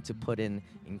willing to put in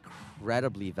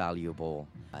incredibly valuable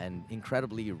and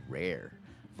incredibly rare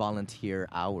volunteer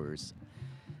hours.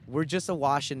 We're just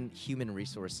awash in human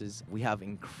resources. We have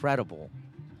incredible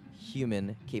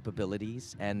human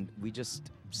capabilities, and we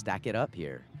just stack it up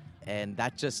here. And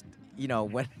that just,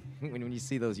 when you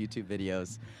see those YouTube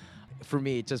videos, for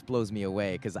me, it just blows me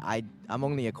away, because I'm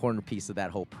only a corner piece of that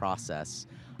whole process.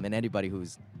 And anybody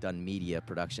who's done media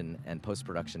production and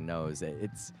post-production knows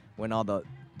it's when all the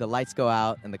lights go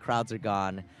out and the crowds are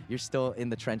gone, you're still in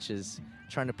the trenches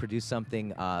trying to produce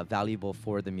something valuable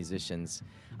for the musicians.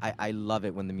 I love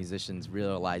it when the musicians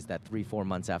realize that 3-4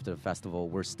 months after the festival,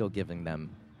 we're still giving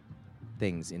them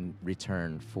things in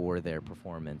return for their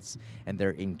performance and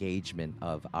their engagement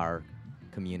of our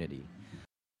community.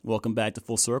 Welcome back to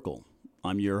Full Circle.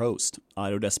 I'm your host,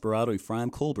 Audio Desperado Ephraim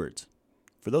Colbert.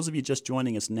 For those of you just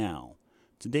joining us now,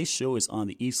 today's show is on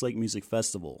the Eastlake Music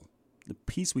Festival. The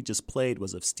piece we just played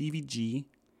was of Stevie G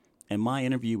and my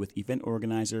interview with event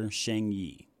organizer Sheng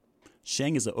Yi.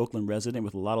 Sheng is an Oakland resident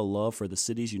with a lot of love for the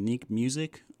city's unique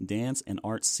music, dance, and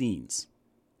art scenes.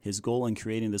 His goal in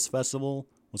creating this festival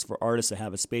was for artists to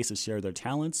have a space to share their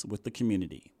talents with the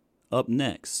community. Up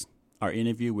next, our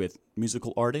interview with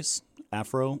musical artist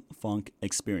Afro Funk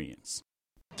Experience.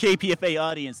 KPFA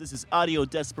audience, this is Audio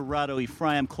Desperado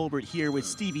Ephraim Colbert here with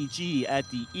Stevie G at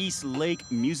the Eastlake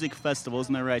Music Festival.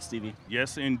 Isn't that right, Stevie?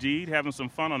 Yes, indeed. Having some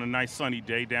fun on a nice sunny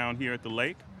day down here at the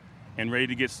lake and ready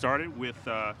to get started with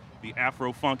the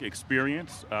Afro Funk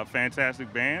Experience. A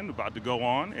fantastic band about to go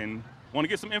on and want to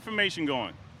get some information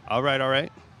going. All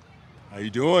right. How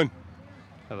you doing?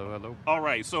 Hello. All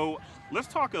right, so let's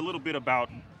talk a little bit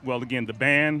about, well, again, the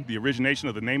band, the origination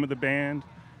of the name of the band,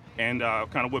 and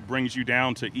kind of what brings you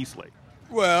down to Eastlake.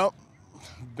 Well,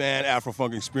 band Afro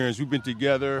Funk Experience, we've been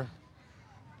together,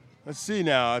 let's see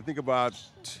now, I think about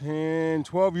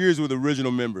 12 years with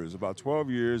original members. About 12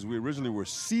 years. We originally were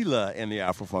Sela in the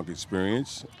Afro Funk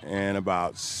Experience, and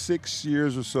about 6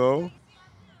 years or so,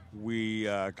 we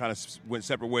kind of went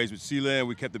separate ways with Sela, and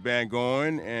we kept the band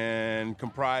going, and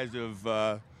comprised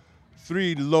of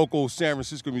 3 local San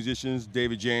Francisco musicians.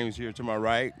 David James here to my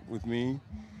right with me.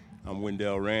 I'm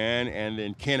Wendell Rand, and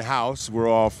then Ken House. We're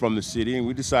all from the city, and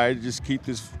we decided to just keep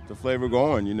the flavor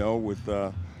going, with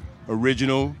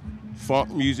original funk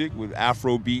music with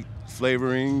Afrobeat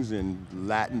flavorings and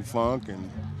Latin funk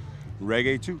and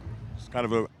reggae too. It's kind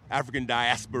of an African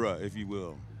diaspora, if you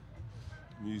will,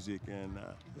 music and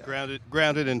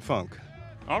Grounded in funk.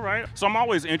 All right. So I'm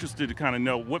always interested to kind of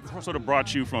know what sort of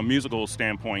brought you from a musical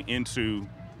standpoint into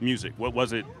music. What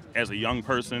was it as a young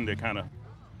person that kind of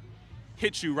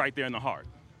hit you right there in the heart?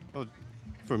 Well,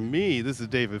 for me, this is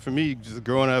David. For me, just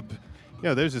growing up,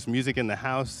 there's just music in the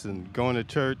house and going to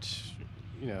church.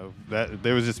 That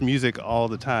there was just music all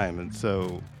the time, and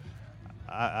so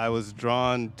I was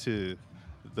drawn to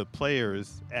the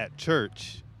players at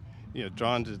church.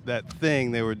 Drawn to that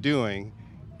thing they were doing,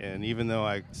 and even though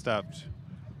I stopped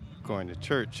going to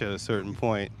church at a certain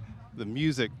point, the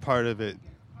music part of it,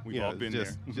 We've all been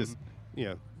just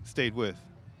stayed with.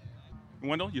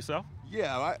 Wendell, yourself?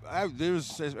 Yeah, ever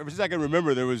since I can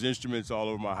remember, there was instruments all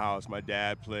over my house. My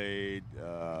dad played,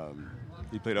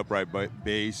 he played upright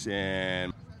bass,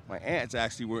 and my aunts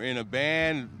actually were in a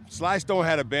band. Sly Stone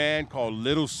had a band called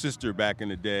Little Sister back in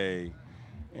the day,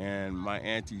 and my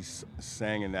aunties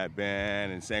sang in that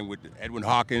band and sang with Edwin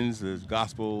Hawkins, the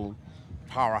gospel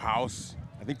powerhouse.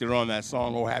 I think they're on that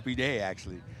song, Oh Happy Day,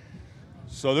 actually.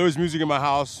 So there was music in my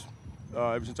house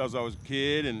ever since I was a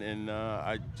kid, and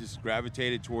I just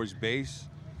gravitated towards bass.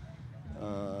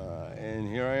 And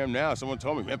here I am now. Someone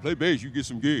told me, man, play bass, you get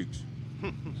some gigs.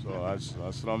 So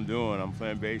that's what I'm doing. I'm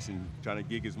playing bass and trying to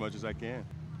gig as much as I can.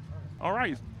 All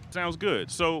right. Sounds good.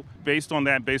 So based on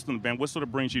the band, what sort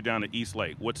of brings you down to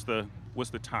Eastlake? What's the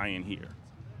tie-in here?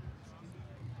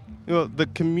 The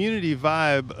community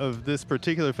vibe of this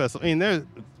particular festival. I mean,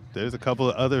 there's a couple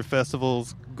of other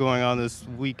festivals going on this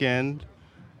weekend.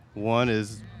 One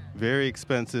is very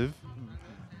expensive.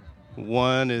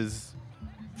 One is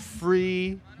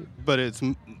free, but it's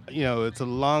a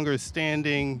longer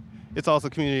standing. It's also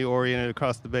community oriented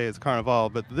across the bay. It's Carnival,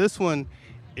 but this one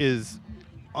is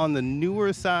on the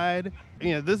newer side.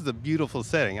 This is a beautiful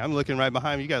setting. I'm looking right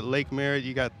behind me. You got Lake Merritt.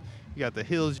 You got the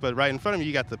hills, but right in front of me,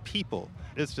 you got the people.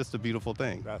 It's just a beautiful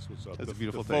thing. That's what's up. It's a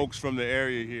beautiful thing. Thing. Folks from the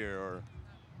area here are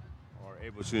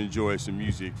able to enjoy some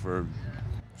music for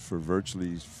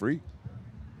virtually free.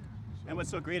 And what's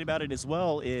so great about it as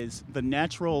well is the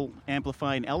natural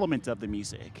amplifying element of the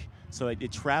music. So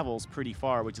it travels pretty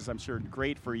far, which is, I'm sure,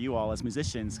 great for you all as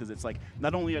musicians, because it's like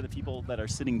not only are the people that are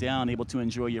sitting down able to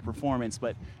enjoy your performance,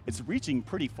 but it's reaching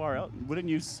pretty far out. Wouldn't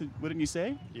you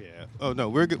say? Yeah. Oh no,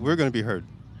 we're going to be heard.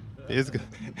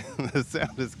 The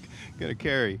sound is going to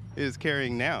carry. It is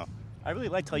carrying now. I really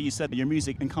liked how you said that your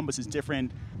music encompasses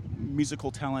different musical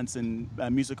talents and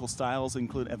musical styles,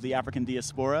 including of the African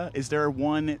diaspora. Is there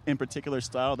one in particular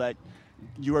style that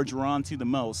you are drawn to the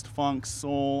most? Funk,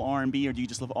 soul, R&B, or do you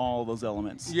just love all those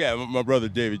elements? Yeah, my brother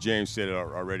David James said it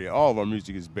already. All of our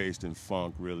music is based in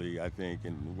funk, really, I think,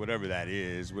 and whatever that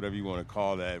is, whatever you want to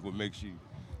call that, what makes you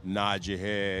nod your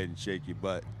head and shake your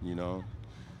butt,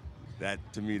 that,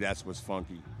 to me, that's what's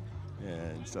funky.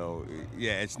 And so,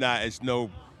 yeah, it's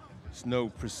no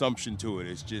presumption to it.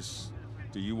 It's just,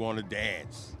 do you want to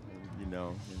dance?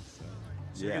 So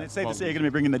it's safe to say you're going to be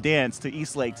bringing the dance to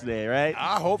Eastlake today, right?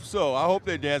 I hope so. I hope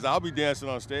they dance. I'll be dancing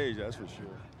on stage, that's for sure.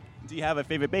 Do you have a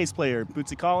favorite bass player?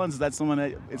 Bootsy Collins, is that someone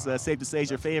that it's safe to say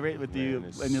is your favorite with you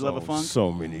and your love of funk?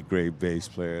 So many great bass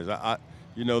players.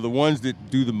 The ones that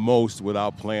do the most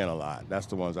without playing a lot, that's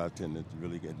the ones I tend to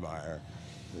really admire.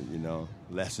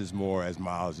 Less is more, as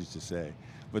Miles used to say.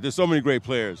 But there's so many great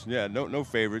players. Yeah, no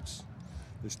favorites.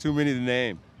 There's too many to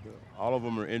name. All of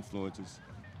them are influences.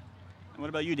 What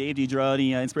about you, Dave? Do you draw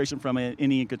any inspiration from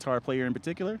any guitar player in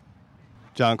particular?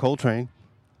 John Coltrane.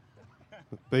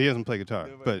 But he doesn't play guitar.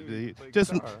 But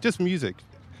just music.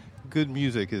 good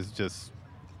music is just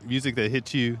music that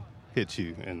hits you.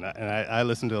 And I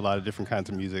listen to a lot of different kinds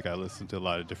of music. I listen to a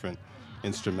lot of different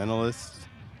instrumentalists,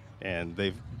 and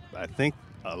I think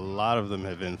a lot of them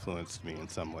have influenced me in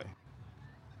some way.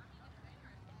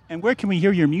 And where can we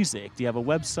hear your music? Do you have a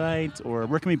website, or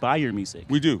where can we buy your music?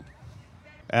 We do.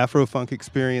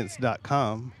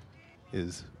 AfroFunkExperience.com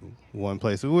is one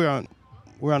place. We're on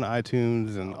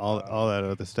iTunes and all that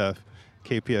other stuff.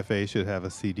 KPFA should have a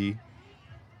CD,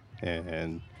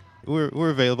 and we're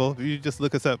available. If you just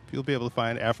look us up, you'll be able to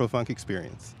find Afro Funk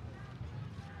Experience.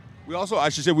 We just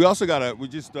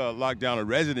locked down a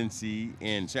residency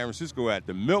in San Francisco at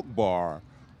the Milk Bar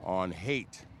on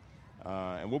Haight.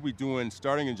 And we'll be doing,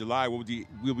 starting in July, we'll be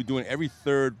doing every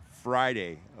third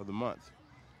Friday of the month.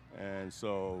 And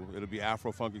so it'll be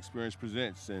Afro Funk Experience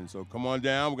Presents. And so come on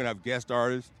down. We're going to have guest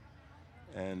artists.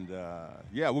 And,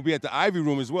 we'll be at the Ivy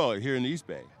Room as well here in the East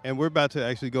Bay. And we're about to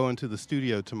actually go into the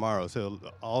studio tomorrow. So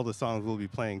all the songs we'll be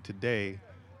playing today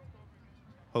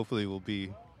hopefully will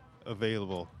be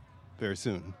available very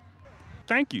soon.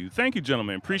 Thank you,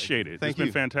 gentlemen. Appreciate it. It's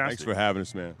been fantastic. Thanks for having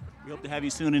us, man. We hope to have you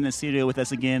soon in the studio with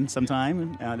us again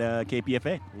sometime at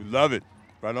KPFA. We love it.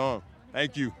 Right on.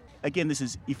 Thank you. Again, this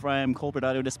is Ephraim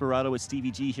Colbert Desperado with Stevie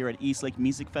G here at Eastlake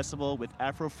Music Festival with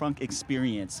Afro Funk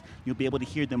Experience. You'll be able to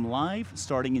hear them live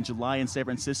starting in July in San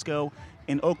Francisco,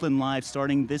 in Oakland live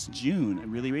starting this June,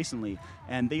 really recently.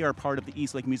 And they are part of the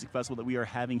Eastlake Music Festival that we are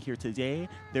having here today.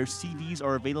 Their CDs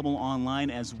are available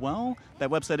online as well. That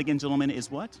website again, gentlemen,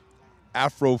 is what?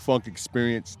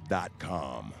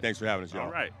 AfroFunkExperience.com. Thanks for having us, y'all.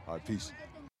 All right. All right, peace.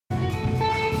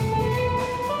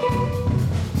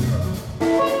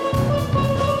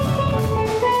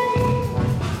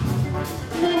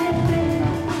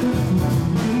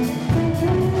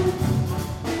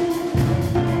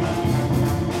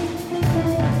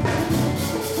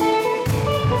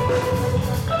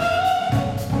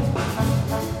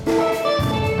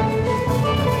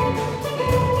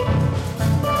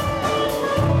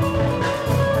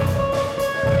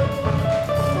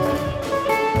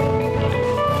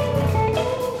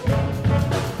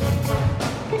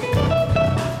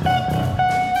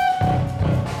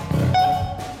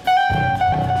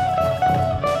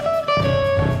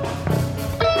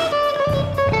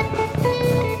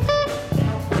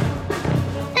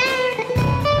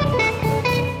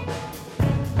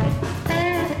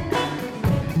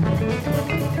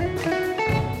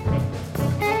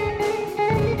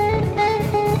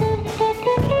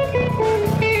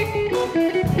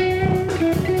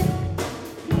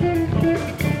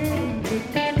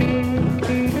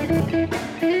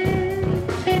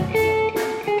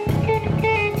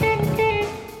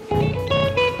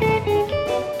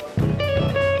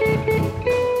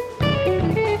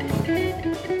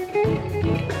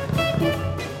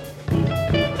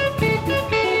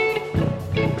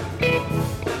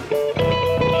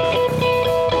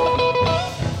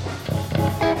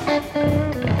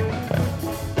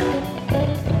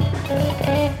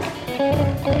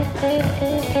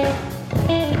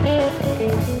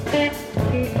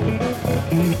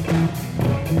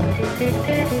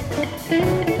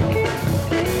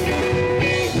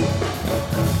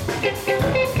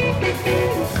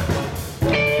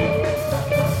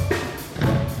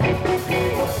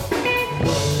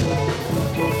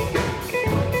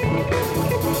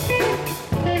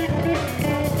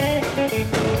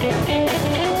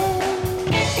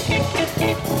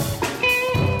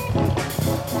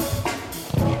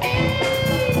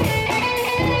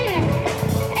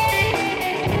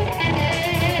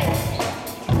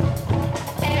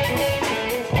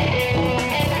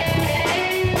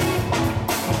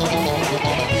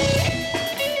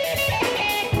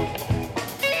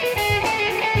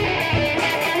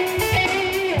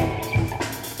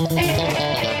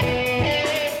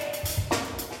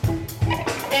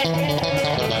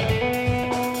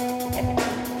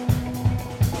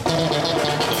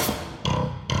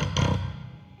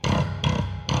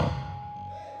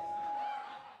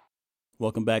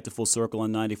 Welcome back to Full Circle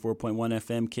on 94.1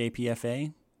 FM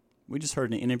KPFA. We just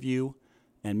heard an interview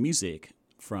and music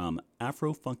from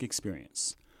Afro Funk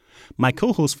Experience. My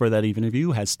co-host for that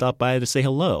interview has stopped by to say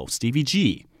hello, Stevie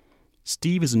G.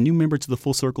 Steve is a new member to the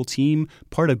Full Circle team,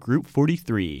 part of Group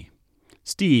 43.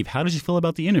 Steve, how did you feel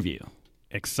about the interview?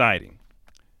 Exciting.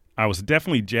 I was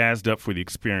definitely jazzed up for the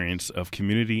experience of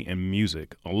community and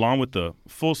music, along with the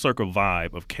full circle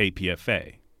vibe of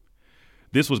KPFA.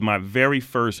 This was my very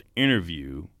first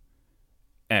interview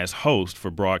as host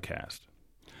for broadcast.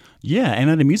 Yeah, and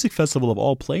at a music festival of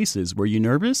all places, were you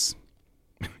nervous?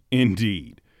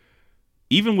 Indeed.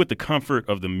 Even with the comfort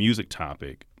of the music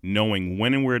topic, knowing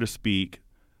when and where to speak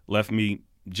left me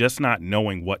just not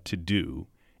knowing what to do.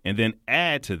 And then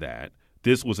add to that,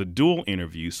 this was a dual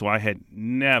interview, so I had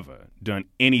never done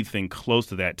anything close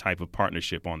to that type of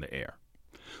partnership on the air.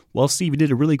 Well, Steve, you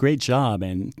did a really great job,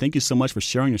 and thank you so much for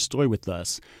sharing your story with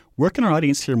us. Where can our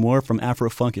audience hear more from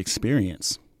Afro-Funk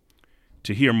Experience?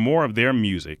 To hear more of their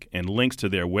music and links to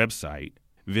their website,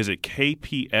 visit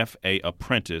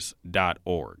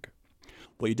kpfaapprentice.org.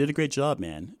 Well, you did a great job,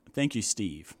 man. Thank you,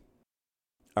 Steve.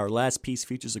 Our last piece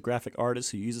features a graphic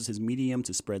artist who uses his medium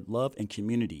to spread love and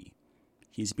community.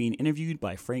 He's being interviewed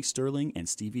by Frank Sterling and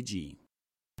Stevie G.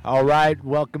 All right,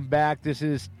 welcome back. This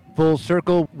is Full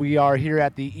Circle. We are here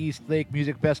at the Eastlake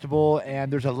Music Festival,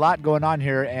 and there's a lot going on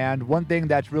here. And one thing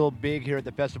that's real big here at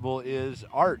the festival is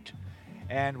art.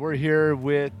 And we're here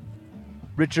with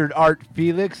Richard Art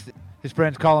Felix. His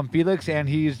friends call him Felix, and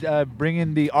he's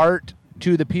bringing the art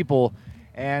to the people.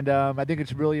 And I think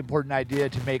it's a really important idea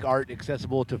to make art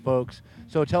accessible to folks.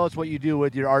 So tell us what you do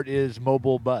with your Art is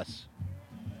Mobile bus.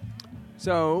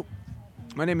 So,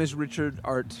 my name is Richard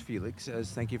Art Felix,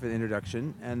 thank you for the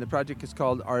introduction. And the project is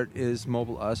called Art is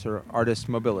Mobile Us, or Artis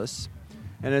Mobilis.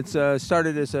 And it's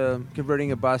started as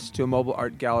converting a bus to a mobile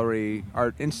art gallery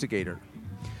art instigator.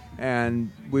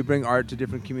 And we bring art to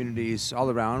different communities all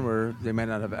around where they might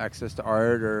not have access to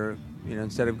art, or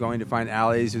instead of going to find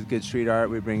alleys with good street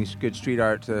art, we bring good street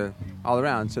art to all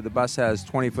around. So the bus has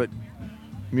 20-foot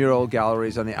mural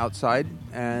galleries on the outside,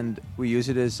 and we use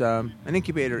it as an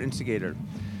incubator instigator.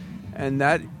 And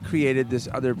that created this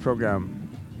other program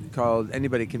called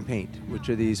Anybody Can Paint, which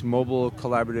are these mobile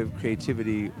collaborative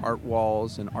creativity art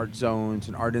walls and art zones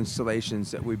and art installations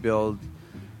that we build.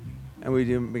 And we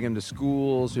bring them to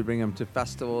schools, we bring them to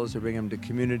festivals, we bring them to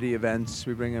community events,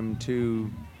 we bring them to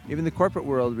even the corporate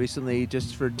world recently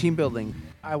just for team building.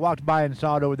 I walked by and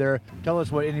saw it over there. Tell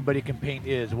us what Anybody Can Paint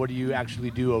is. What do you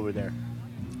actually do over there?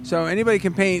 So Anybody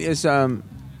Can Paint is, as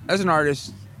an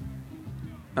artist,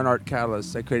 an art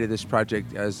catalyst, I created this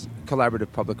project as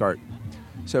collaborative public art.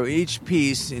 So each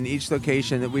piece in each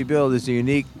location that we build is a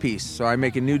unique piece. So I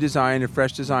make a new design, a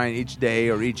fresh design each day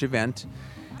or each event,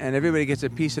 and everybody gets a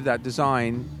piece of that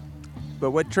design.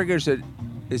 But what triggers it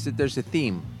is that there's a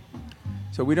theme.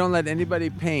 So we don't let anybody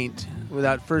paint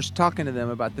without first talking to them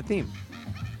about the theme.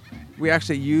 We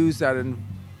actually use that in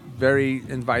very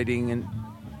inviting and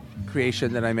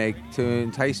creation that I make to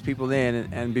entice people in,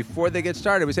 and before they get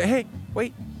started we say, hey,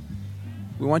 wait,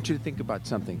 we want you to think about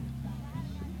something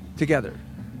together.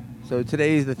 So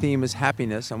today the theme is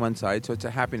happiness on one side, so it's a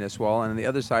happiness wall, and on the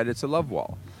other side it's a love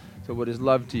wall. So what is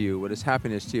love to you? What is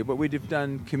happiness to you? But we've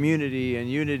done community and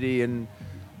unity, and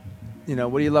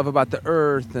what do you love about the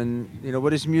earth, and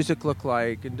what does music look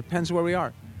like? It depends where we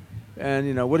are.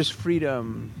 And what is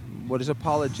freedom? What is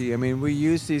apology? I mean, we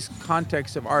use these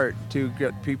contexts of art to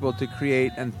get people to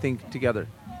create and think together.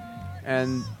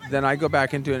 And then I go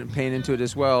back into it and paint into it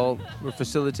as well. We're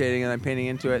facilitating and I'm painting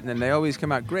into it, and then they always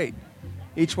come out great,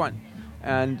 each one.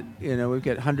 And, we've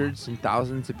got hundreds and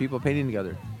thousands of people painting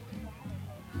together.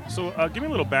 So give me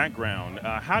a little background.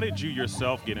 How did you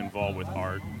yourself get involved with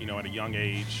art, at a young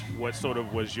age? What sort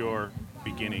of was your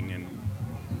beginning and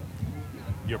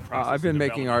your process? I've been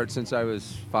making art since I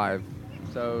was 5.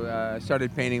 So I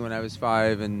started painting when I was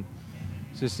 5, and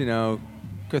just,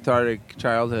 cathartic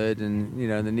childhood and,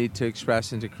 the need to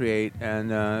express and to create.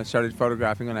 And started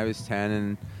photographing when I was 10,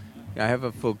 and I have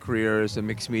a full career as a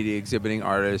mixed media exhibiting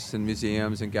artist in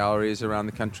museums and galleries around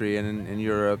the country and in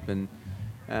Europe and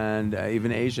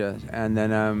even Asia. And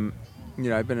then,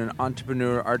 I've been an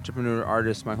entrepreneur,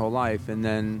 artist my whole life. And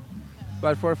then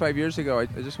about 4 or 5 years ago, I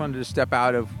just wanted to step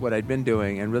out of what I'd been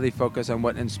doing and really focus on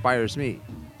what inspires me.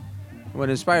 What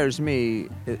inspires me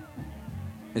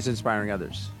is inspiring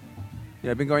others.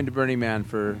 I've been going to Burning Man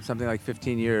for something like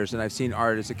 15 years, and I've seen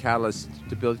art as a catalyst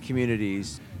to build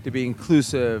communities, to be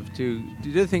inclusive, to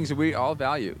do the things that we all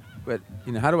value. But,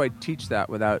 how do I teach that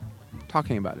without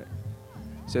talking about it?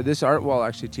 So this art wall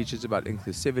actually teaches about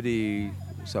inclusivity,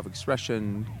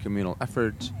 self-expression, communal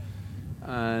effort,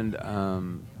 and,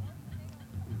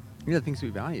 the things we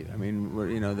value. I mean,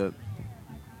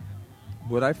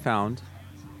 what I've found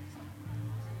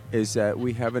is that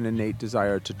we have an innate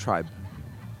desire to tribe.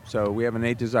 So we have an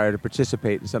innate desire to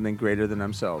participate in something greater than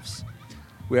ourselves.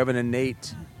 We have an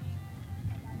innate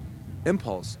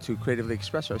impulse to creatively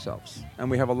express ourselves.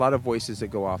 And we have a lot of voices that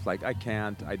go off like, I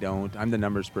can't, I don't, I'm the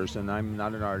numbers person, I'm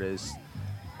not an artist,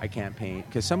 I can't paint.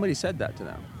 Because somebody said that to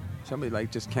them. Somebody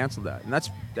just canceled that. And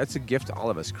that's a gift to all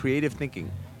of us. Creative thinking.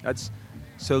 That's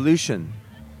solution.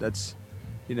 That's,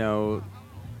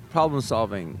 problem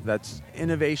solving. That's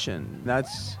innovation.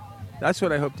 That's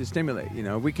what I hope to stimulate.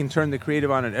 We can turn the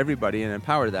creative on in everybody and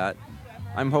empower that.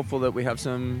 I'm hopeful that we have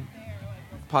some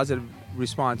positive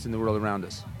response in the world around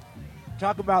us.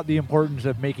 Talk about the importance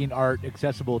of making art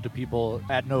accessible to people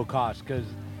at no cost, because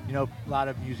a lot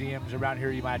of museums around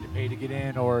here you might have to pay to get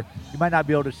in, or you might not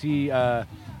be able to see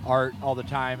art all the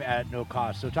time at no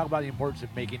cost. So talk about the importance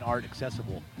of making art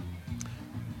accessible.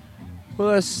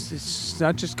 Well, it's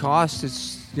not just cost;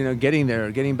 it's getting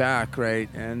there, getting back, right,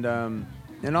 and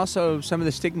also some of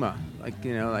the stigma,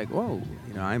 whoa,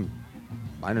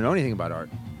 I don't know anything about art.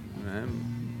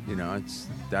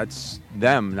 That's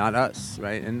them, not us,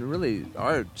 right? And really,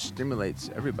 art stimulates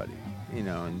everybody,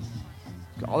 and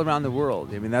all around the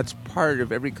world. I mean, that's part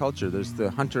of every culture. There's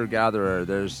the hunter-gatherer,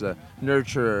 there's the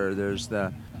nurturer, there's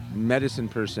the medicine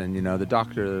person, the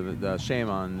doctor, the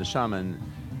shaman,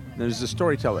 there's the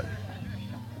storyteller,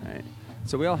 right?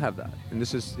 So we all have that. And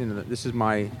this is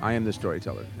I am the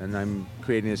storyteller, and I'm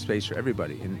creating a space for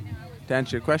everybody. And to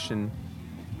answer your question,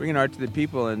 bringing art to the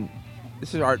people, and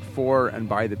this is art for and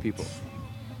by the people.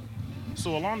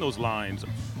 So along those lines,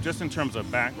 just in terms of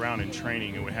background and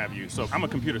training and what have you, so I'm a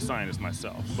computer scientist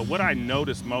myself, but what I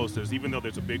notice most is even though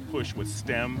there's a big push with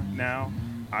STEM now,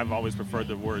 I've always preferred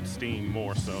the word STEAM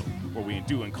more so, where we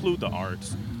do include the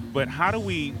arts, but how do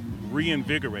we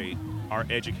reinvigorate our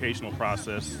educational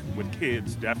process with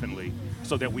kids, definitely,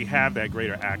 so that we have that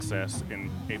greater access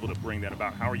and able to bring that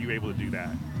about? How are you able to do that?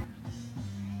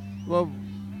 Well,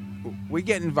 we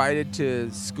get invited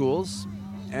to schools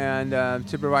and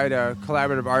to provide a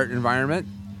collaborative art environment,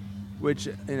 which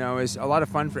is a lot of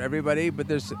fun for everybody. But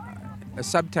there's a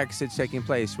subtext that's taking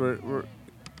place. We're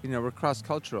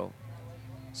cross-cultural.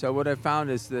 So what I've found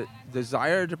is that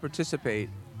desire to participate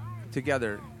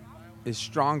together is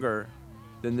stronger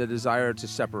than the desire to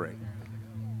separate.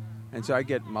 And so I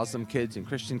get Muslim kids and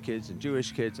Christian kids and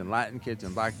Jewish kids and Latin kids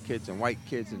and black kids and white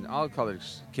kids and all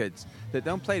colors kids that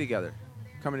don't play together,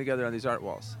 coming together on these art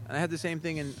walls. And I have the same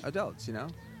thing in adults,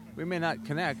 We may not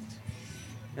connect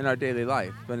in our daily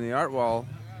life, but in the art wall,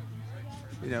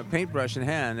 paintbrush in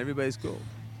hand, everybody's cool.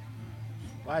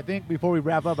 Well, I think before we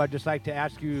wrap up, I'd just like to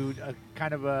ask you a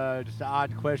kind of just an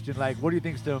odd question, like, what do you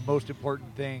think is the most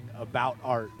important thing about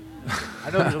art? I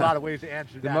know there's a lot of ways to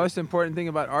answer that. The most important thing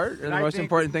about art, or the most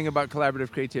important thing about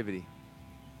collaborative creativity?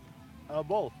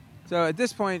 Both. So at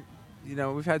this point,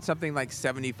 we've had something like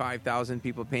 75,000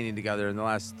 people painting together in the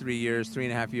last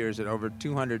 3.5 years at over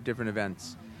 200 different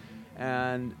events.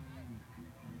 And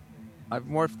I've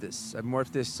morphed this.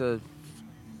 To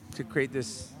create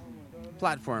this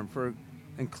platform for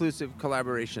inclusive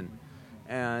collaboration.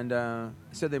 And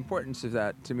so the importance of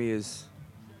that to me is,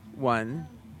 one,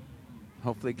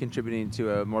 hopefully contributing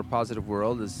to a more positive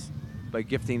world is by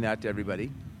gifting that to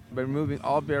everybody, by removing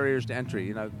all barriers to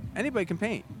entry. Anybody can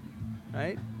paint,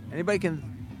 right? Anybody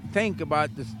can think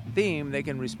about the theme, they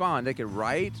can respond, they can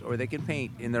write, or they can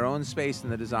paint in their own space in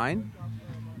the design,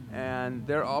 and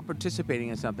they're all participating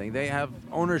in something. They have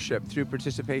ownership through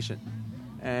participation.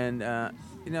 And,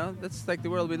 that's like the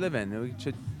world we live in. We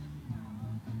should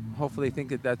hopefully think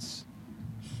that that's,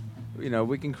 we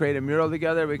can create a mural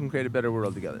together, we can create a better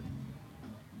world together.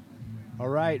 All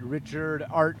right, Richard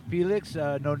Art Felix,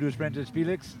 known to his friends as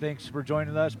Felix, thanks for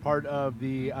joining us, part of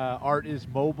the Art is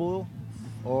Mobile,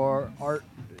 or Art,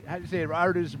 how do you say it?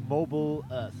 Art is Mobile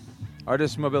Us.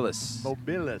 Artis Mobilis.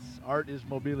 Mobilis. Art is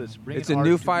Mobilis. It's a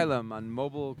new phylum on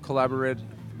mobile collaborative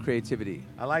creativity.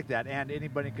 I like that. And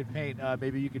anybody could paint.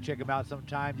 Maybe you could check them out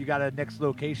sometime. You got a next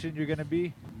location you're going to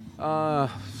be?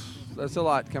 That's a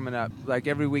lot coming up. Like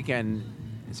every weekend,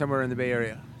 somewhere in the Bay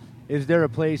Area. Is there a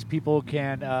place people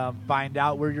can find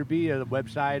out where you'll be, a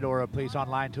website or a place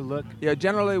online to look? Yeah,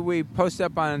 generally we post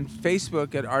up on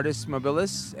Facebook at Artis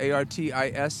Mobilis,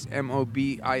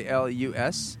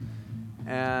 ARTISMOBILUS,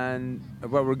 and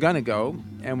where we're going to go.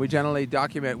 And we generally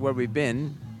document where we've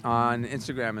been on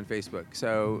Instagram and Facebook.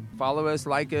 So follow us,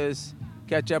 like us,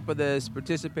 catch up with us,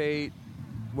 participate.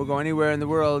 We'll go anywhere in the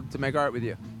world to make art with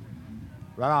you.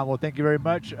 Right on. Well, thank you very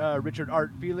much, Richard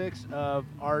Art Felix of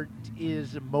Art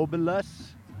is Mobilis,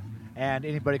 and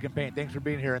Anybody Can Paint. Thanks for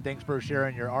being here, and thanks for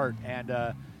sharing your art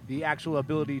and the actual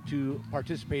ability to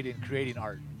participate in creating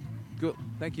art. Cool.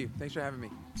 Thank you. Thanks for having me.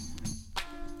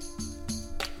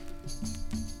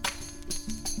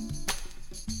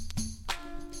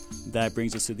 That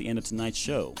brings us to the end of tonight's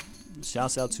show.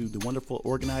 Shouts out to the wonderful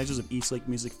organizers of Eastlake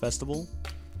Music Festival,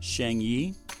 Shang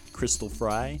Yi, Crystal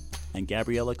Fry, and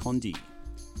Gabriella Condi.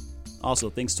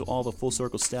 Also, thanks to all the Full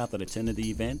Circle staff that attended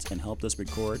the event and helped us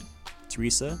record: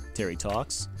 Teresa, Terry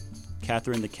Talks,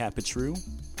 Catherine the Cat Petru,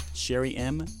 Sherry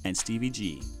M, and Stevie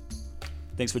G.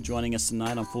 Thanks for joining us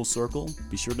tonight on Full Circle.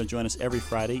 Be sure to join us every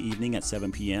Friday evening at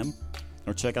 7 p.m.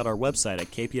 or check out our website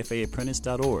at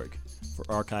kpfaapprentice.org for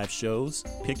archive shows,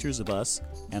 pictures of us,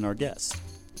 and our guests.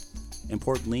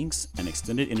 important links, and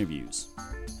extended interviews.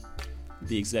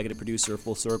 The executive producer of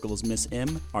Full Circle is Miss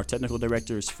M. Our technical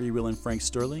director is Freewheelin' Frank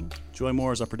Sterling. Joy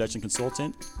Moore is our production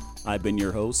consultant. I've been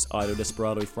your host, Audio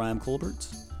Desperado Ephraim Colbert.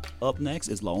 Up next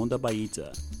is La Onda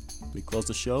Baita. We close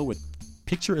the show with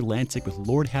Picture Atlantic with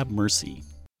Lord Have Mercy.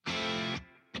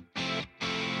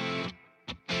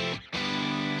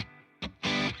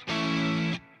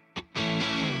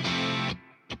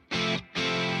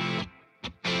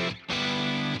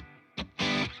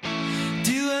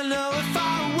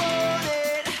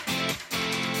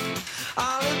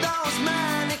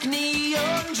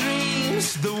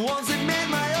 The ones that made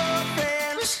my old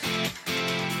friends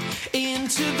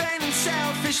into vain and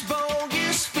selfish,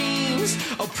 bogus fiends,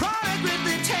 a product with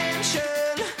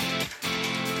attention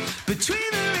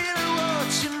between the real and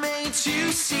what you made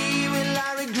to see. Will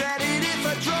I regret it if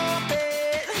I drop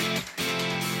it?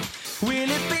 Will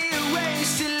it be